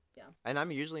great. Yeah. And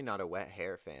I'm usually not a wet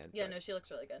hair fan. Yeah, but... no, she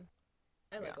looks really good.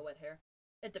 I like Yeah. a wet hair.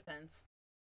 It depends.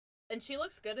 And she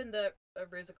looks good in the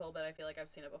Rusical, but I feel like I've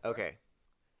seen it before. Okay.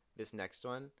 This next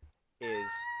one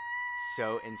is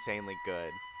so insanely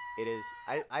good. It is.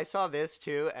 I saw this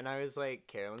too, and I was like,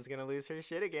 Carolyn's gonna lose her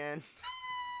shit again.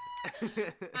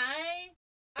 I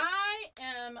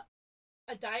am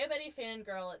a Diabetti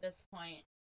fangirl at this point.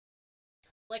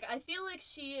 Like, I feel like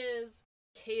she is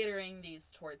catering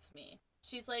these towards me.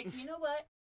 She's like, you know what?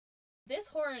 This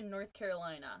whore in North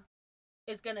Carolina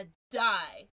is gonna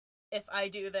die if I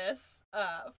do this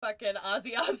fucking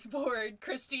Ozzy Osbourne,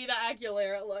 Christina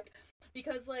Aguilera look.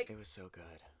 Because, like, it was so good.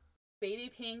 Baby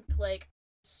pink, like,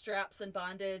 straps and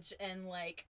bondage, and,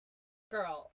 like,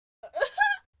 girl.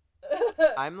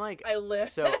 I'm like, I live.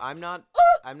 So I'm not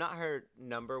her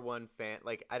number one fan.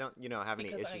 Like I don't, have any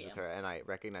Because I issues with am. her, and I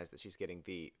recognize that she's getting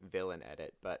the villain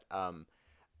edit. But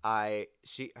her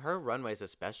runways,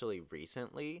 especially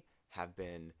recently, have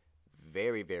been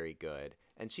very very good,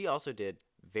 and she also did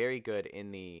very good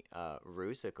in the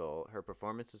Rusical. Her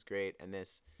performance was great, and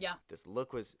this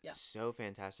look was so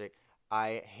fantastic.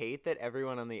 I hate that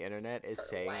everyone on the internet is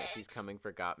saying that she's coming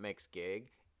for Gottmik's gig,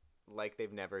 like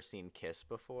they've never seen Kiss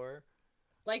before.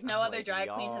 Like no other drag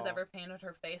queen has ever painted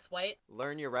her face white.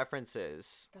 Learn your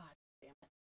references. God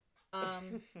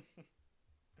damn it.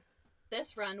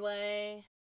 This runway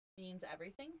means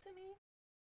everything to me.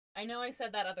 I know I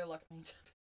said that other look means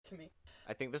everything to me.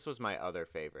 I think this was my other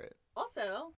favorite.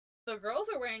 Also, the girls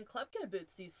are wearing club kid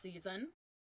boots this season.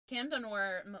 Camden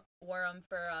wore them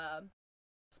for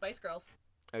Spice Girls.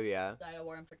 Oh yeah. Daya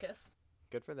wore them for Kiss.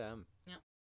 Good for them. Yeah.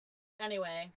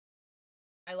 Anyway,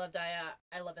 I love Daya.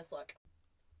 I love this look.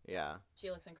 Yeah.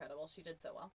 She looks incredible. She did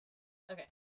so well. Okay.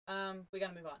 We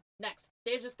gotta move on. Next,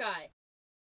 Deja Sky.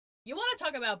 You want to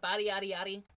talk about body yaddy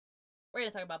yaddy? We're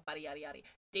gonna talk about body yaddy yaddy.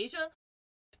 Deja,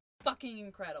 fucking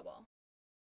incredible.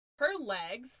 Her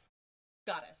legs,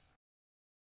 goddess.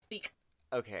 Speak.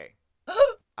 Okay.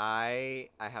 I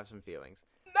have some feelings.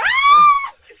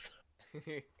 Max!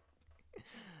 We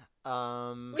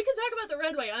can talk about the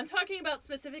runway. I'm talking about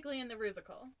specifically in the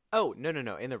Rusical. Oh, no.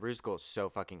 In the Rusical, so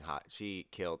fucking hot. She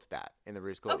killed that. In the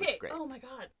Rusical, okay. It was great. Oh my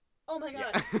god. Oh my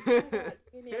god. Yeah. Oh my god.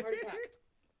 Give me a heart attack.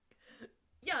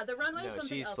 Yeah, the runway is No,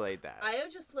 something she else. slayed that. I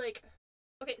have just like,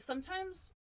 okay,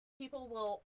 sometimes people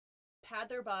will pad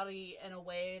their body in a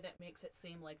way that makes it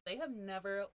seem like they have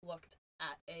never looked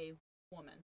at a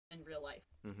woman in real life.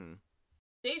 Mm-hmm.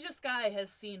 Deja Sky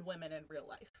has seen women in real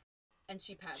life, and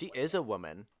she pads. She like is it. a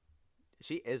woman.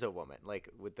 She is a woman. Like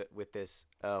with this.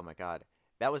 Oh my god,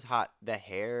 that was hot. The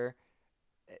hair,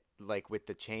 like with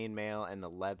the chainmail and the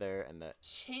leather and the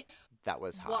chain. That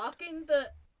was hot. Walking the.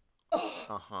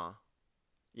 Uh-huh.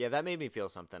 Yeah, that made me feel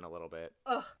something a little bit.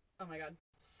 Ugh. Oh my god.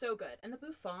 So good. And the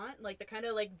bouffant, like the kind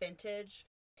of like vintage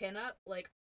pinup,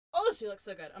 like, oh, she looks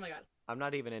so good. Oh my god. I'm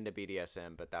not even into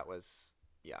BDSM, but that was,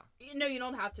 yeah. No, you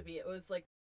don't have to be. It was like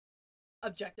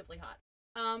objectively hot.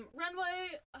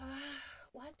 Runway,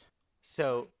 what?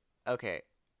 So, okay.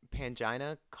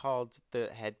 Pangina called the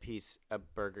headpiece a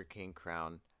Burger King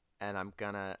crown, and I'm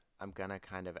gonna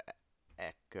kind of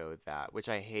echo that, which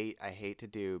I hate to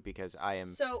do because I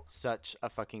am such a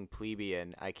fucking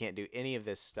plebeian. I can't do any of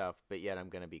this stuff, but yet I'm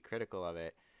gonna be critical of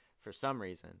it for some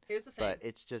reason. Here's the thing. But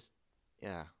it's just,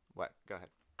 yeah. What? Go ahead.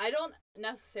 I don't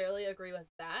necessarily agree with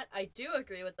that. I do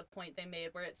agree with the point they made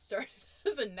where it started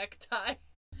as a necktie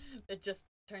that just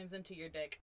turns into your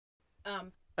dick. I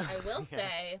will Yeah.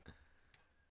 say,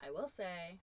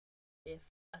 if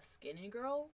a skinny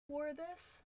girl wore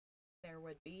this, there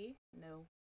would be no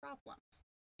problems.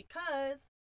 Because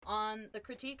on the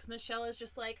critiques, Michelle is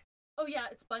just like, oh yeah,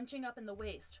 it's bunching up in the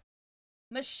waist.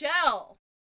 Michelle!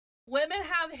 Women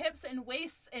have hips and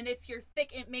waists, and if you're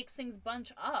thick, it makes things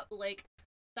bunch up. Like,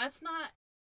 that's not...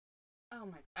 Oh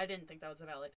my... I didn't think that was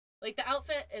valid. Like, the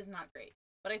outfit is not great.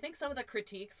 But I think some of the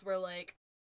critiques were like,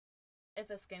 if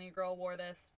a skinny girl wore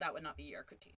this, that would not be your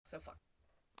critique. So fuck.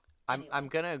 I'm Anyway. I'm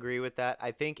gonna agree with that.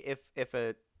 I think if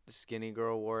a skinny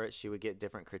girl wore it, she would get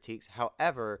different critiques.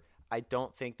 However, I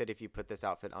don't think that if you put this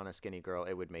outfit on a skinny girl,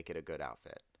 it would make it a good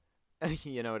outfit.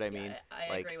 You know what I Yeah, mean? I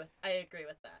Like, agree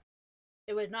with that.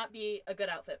 It would not be a good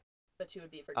outfit, but you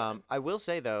would be forgiven. I will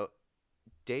say though,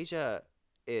 Deja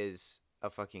is a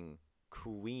fucking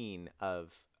queen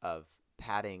of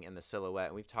padding and the silhouette.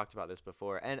 And we've talked about this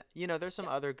before. And you know, there's some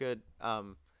Yeah. other good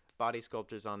body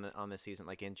sculptors on the season.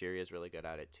 Like Angeria is really good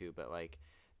at it too. But like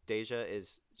Deja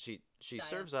is she Daya.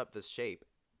 serves up this shape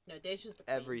No, Deja's the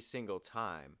queen. every single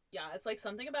time. Yeah, it's like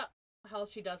something about how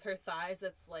she does her thighs.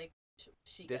 It's like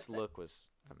she This gets it. look was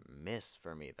a miss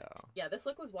for me though. Yeah, this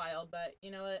look was wild, but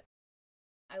you know what?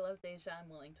 I love Deja. I'm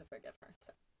willing to forgive her.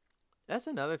 So, That's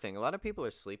another thing. A lot of people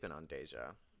are sleeping on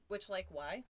Deja. which like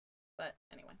why? But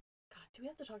anyway, God, do we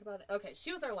have to talk about it? Okay,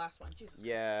 she was our last one. Jesus Christ.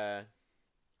 Yeah.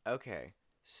 Okay.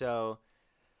 So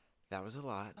that was a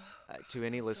lot. Oh, To God,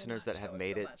 any that was so listeners much. that have was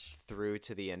made so it much. through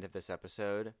to the end of this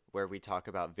episode where we talk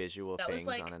about visual That was things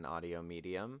like- on an audio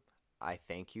medium, I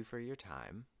thank you for your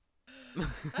time.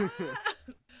 Ah!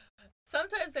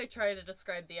 Sometimes I try to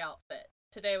describe the outfit.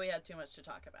 Today we had too much to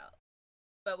talk about,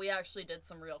 but we actually did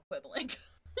some real quibbling.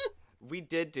 We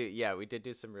did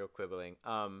do some real quibbling.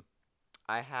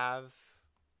 I have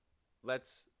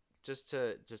let's just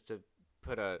to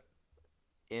put a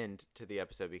end to the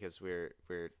episode because we're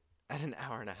at an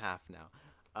hour and a half now.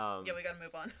 Yeah, we gotta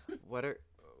move on.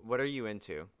 What are you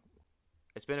into?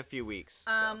 It's been a few weeks.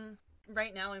 So.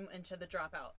 Right now I'm into The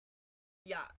Dropout.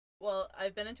 Yeah. Well,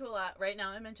 I've been into a lot. Right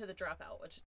now I'm into The Dropout,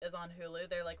 which is on Hulu.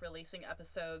 They're like releasing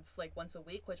episodes like once a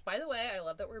week, which by the way, I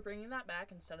love that we're bringing that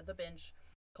back instead of the binge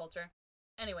culture.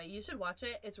 Anyway, you should watch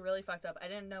it. It's really fucked up. I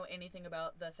didn't know anything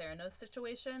about the Theranos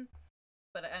situation,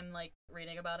 but I'm like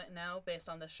reading about it now based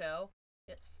on the show.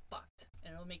 It's fucked.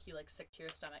 And it'll make you like sick to your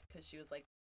stomach because she was like,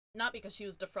 not because she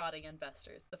was defrauding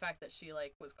investors. The fact that she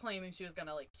like was claiming she was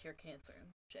gonna like cure cancer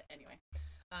and shit. Anyway,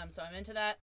 so I'm into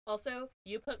that. Also,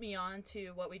 you put me on to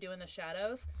What We Do in the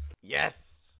Shadows. Yes.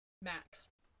 Max.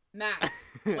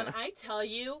 When I tell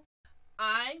you,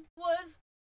 I was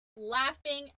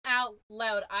laughing out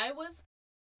loud. I was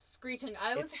screeching.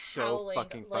 I was it's howling. so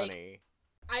fucking like, funny.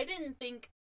 I didn't think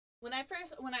I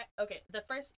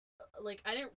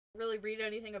didn't really read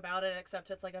anything about it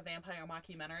except it's like a vampire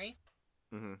mockumentary.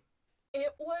 Mm-hmm.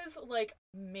 It was like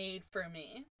made for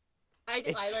me. I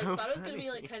So thought it was gonna be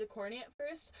like funny. kind of corny at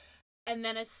first, and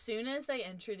then as soon as they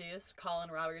introduced Colin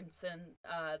Robertson,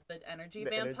 the energy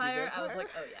The energy vampire, I was like,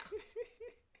 oh yeah,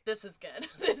 this is good.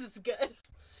 This is good.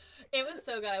 It was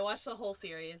so good. I watched the whole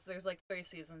series. There's like 3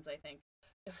 seasons, I think.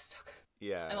 It was so good.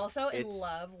 Yeah. I'm also in it's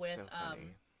love with so funny.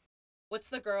 what's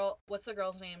the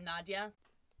girl's name? Nadia.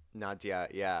 Nadia,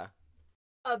 yeah.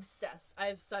 Obsessed. I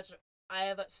have such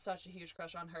a huge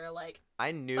crush on her. Like,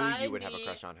 I knew Find you would have a me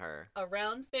crush on her. a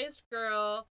round-faced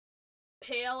girl,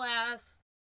 pale ass,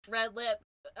 red lip,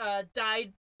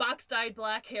 dyed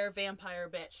black hair vampire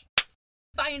bitch.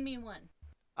 Find me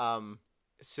one.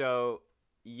 So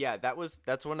yeah,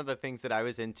 that's one of the things that I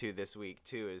was into this week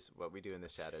too, is What We Do in the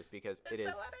Shadows, because it It's is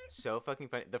so funny. so fucking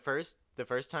funny. The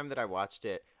first time that I watched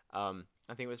it, I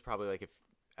think it was probably like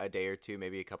a day or two,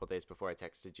 maybe a couple days before I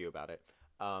texted you about it.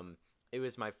 It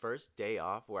was my first day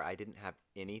off where I didn't have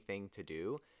anything to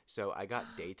do, so I got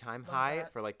daytime Love high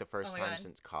that. for like the first Oh my time God.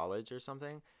 since college or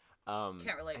something.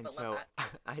 Can't relate, and but so love that.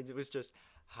 I was just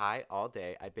high all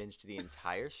day. I binged the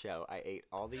entire show. I ate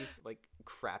all these like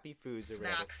crappy foods or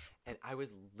whatever, Snacks. and I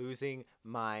was losing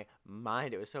my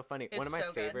mind. It was so funny. One It's of my so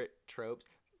good. favorite tropes.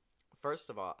 First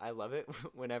of all, I love it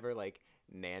whenever like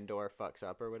Nandor fucks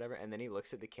up or whatever, and then he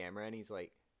looks at the camera and he's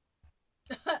like,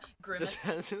 Grimace. just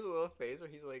has his little face where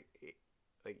he's like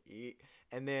eat.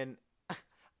 And then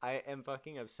I am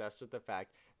fucking obsessed with the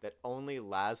fact that only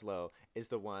Laszlo is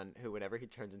the one who, whenever he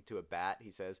turns into a bat,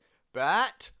 he says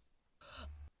bat,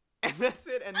 and that's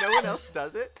it, and no one else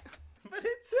does it. But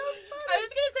it's so funny. I was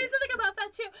gonna say something about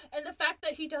that too, and the fact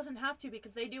that he doesn't have to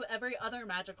because they do every other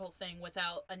magical thing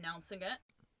without announcing it.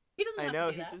 He doesn't I have know,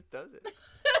 to do he that. just does it.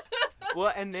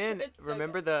 Well, and then It's so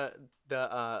remember good.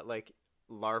 the like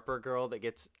LARPer girl that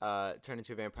gets turned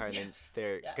into a vampire, and then Yes.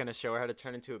 they're gonna Yes. show her how to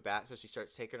turn into a bat, so she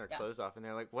starts taking her Yeah. clothes off, and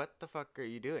they're like, "What the fuck are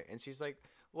you doing?" And she's like,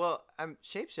 "Well, I'm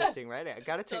shapeshifting, right? I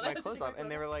gotta take Don't my have to clothes take my off." And clothes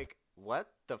they off. were like,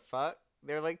 "What the fuck?"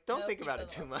 They're like, "Don't No, think keep about it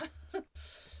those too much." on.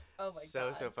 Oh my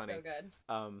So god, funny. so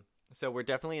good. So we're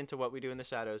definitely into what we do in the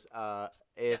shadows.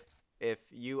 If Yes. if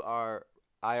you are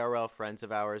IRL friends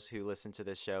of ours who listen to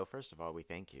this show, first of all, we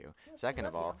thank you. Yes, we Second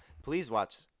love of you. all, please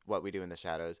watch what we do in the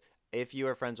shadows. If you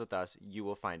are friends with us, you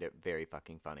will find it very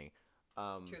fucking funny.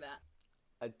 True that.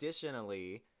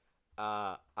 Additionally,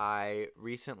 I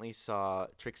recently saw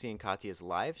Trixie and Katya's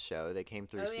live show. They came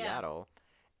through Oh yeah. Seattle,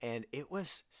 and it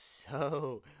was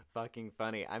so fucking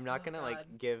funny. I'm not Oh gonna god.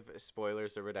 like give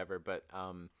spoilers or whatever, but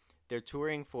they're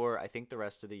touring for I think the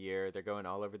rest of the year. They're going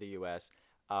all over the U.S.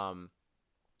 Um,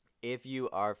 if you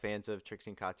are fans of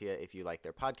Trixie and Katya, if you like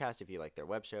their podcast, if you like their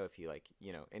web show, if you like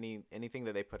anything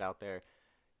that they put out there,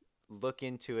 look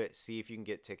into it. See if you can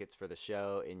get tickets for the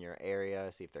show in your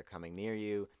area. See if they're coming near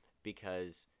you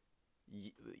because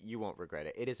you won't regret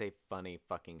it. It is a funny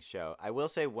fucking show. I will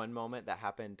say one moment that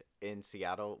happened in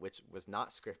Seattle, which was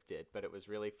not scripted, but it was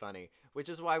really funny, which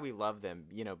is why we love them,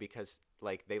 because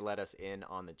like they let us in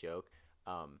on the joke.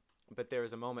 But there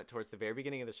was a moment towards the very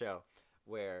beginning of the show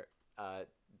where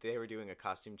they were doing a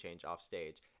costume change off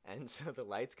stage. And so the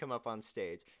lights come up on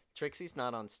stage. Trixie's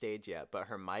not on stage yet, but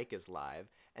her mic is live.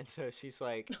 And so she's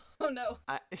like, Oh no.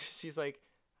 she's like,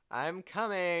 I'm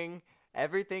coming.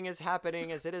 Everything is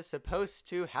happening as it is supposed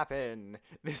to happen.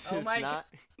 This Oh is my not.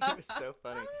 god. It was so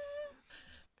funny.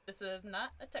 This is not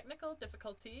a technical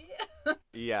difficulty.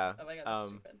 Yeah. Oh my god, that's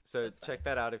stupid. So That's funny. check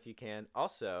that out if you can.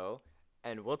 Also,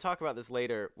 and we'll talk about this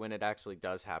later when it actually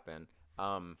does happen.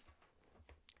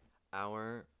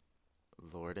 Our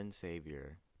Lord and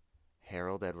Savior,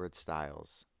 Harold Edward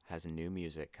Styles, has new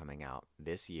music coming out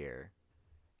this year,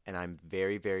 and I'm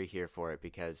very, very here for it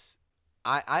because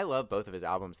I love both of his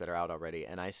albums that are out already,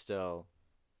 and I still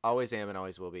always am and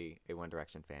always will be a One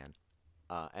Direction fan.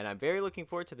 And I'm very looking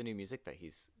forward to the new music that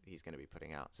he's going to be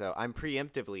putting out. So I'm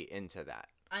preemptively into that.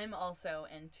 I'm also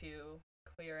into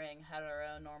queering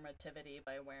heteronormativity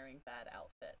by wearing bad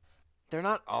outfits. They're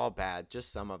not all bad,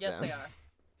 just some of Yes, them. they are.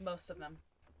 Most of them.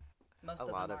 Most A of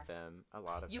lot them of are. them. A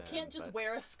lot of You them. can't just but...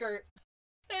 wear a skirt.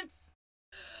 It's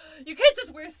you can't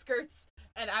just wear skirts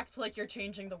and act like you're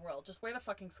changing the world. Just wear the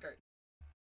fucking skirt.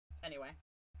 Anyway,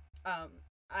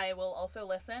 I will also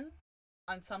listen.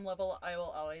 On some level, I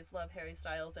will always love Harry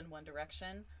Styles and One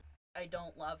Direction. I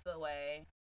don't love the way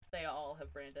they all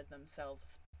have branded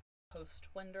themselves post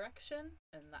One Direction,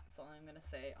 and that's all I'm gonna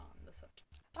say on the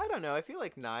subject. I don't know. I feel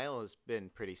like Niall has been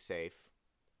pretty safe.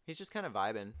 He's just kind of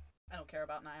vibing. I don't care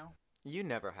about Niall. You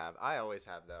never have. I always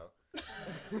have, though.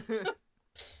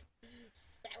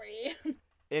 Sorry.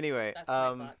 Anyway, That's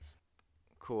my thoughts.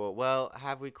 cool. Well,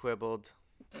 have we quibbled?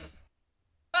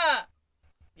 Ah!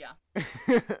 Yeah.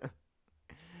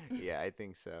 Yeah, I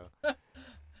think so.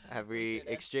 Have We we sure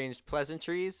did. exchanged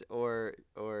pleasantries or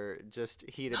just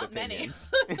heated Not many.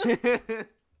 opinions?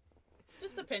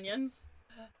 Just opinions.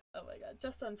 Oh my god,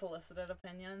 just unsolicited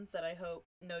opinions that I hope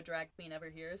no drag queen ever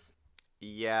hears.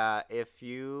 Yeah, if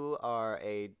you are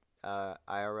a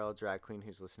IRL drag queen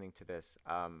who's listening to this,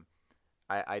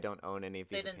 I don't own any of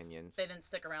these opinions. They didn't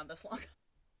stick around this long.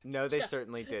 No, they Yeah,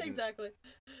 certainly didn't. Exactly.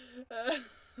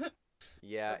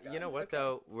 Yeah, Oh you know God, what okay.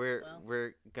 though? We're Well.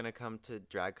 we're gonna come to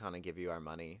DragCon and give you our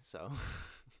money. So.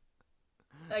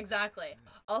 Exactly.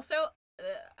 Also,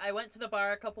 I went to the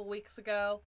bar a couple weeks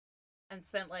ago and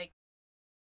spent like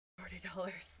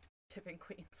 $40 tipping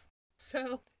queens.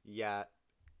 So Yeah.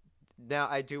 Now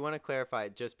I do want to clarify: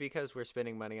 just because we're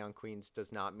spending money on queens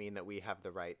does not mean that we have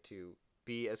the right to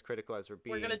be as critical as we're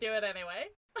being. we're gonna do it anyway.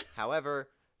 However,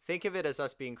 think of it as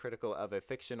us being critical of a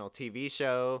fictional TV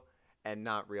show and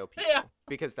not real people, Yeah.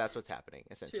 because that's what's happening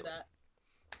essentially. True that.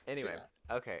 Anyway, that.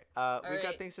 okay. We've got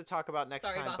right. things to talk about next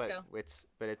Sorry, time, Bosco.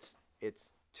 but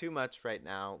it's too much right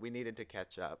now. We needed to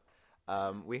catch up.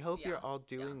 We hope you're Yeah, all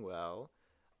doing well.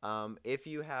 If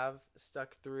you have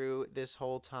stuck through this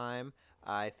whole time,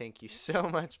 I thank you so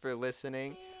much for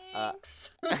listening.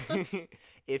 Thanks.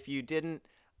 If you didn't,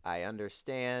 I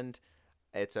understand.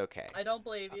 It's okay. I don't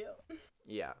believe you.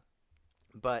 Yeah.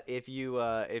 But if you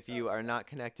are not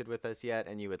connected with us yet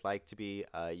and you would like to be,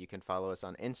 you can follow us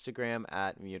on Instagram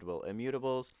at Immutable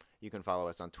Immutables. You can follow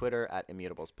us on Twitter at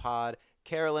ImmutablesPod.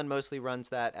 Carolyn mostly runs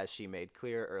that, as she made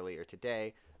clear earlier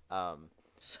today.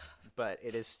 But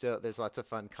it is still, there's lots of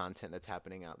fun content that's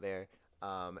happening out there.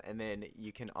 And then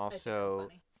you can also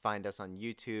find us on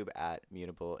YouTube at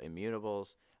Mutable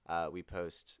Immutables. We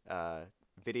post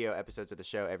video episodes of the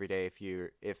show every day. If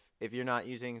you're not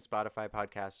using Spotify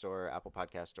podcast or Apple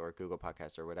podcast or Google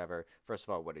podcast or whatever, first of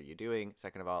all, what are you doing?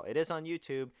 Second of all, it is on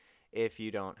YouTube if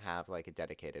you don't have like a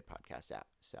dedicated podcast app.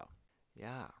 So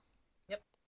yeah. Yep.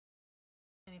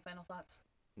 Any final thoughts?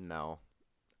 No.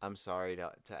 I'm sorry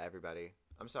to everybody.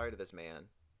 I'm sorry to this man.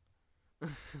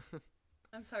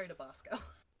 I'm sorry to Bosco.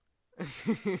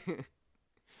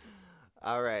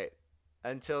 All right.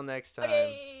 Until next time.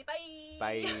 Okay,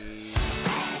 bye. Bye.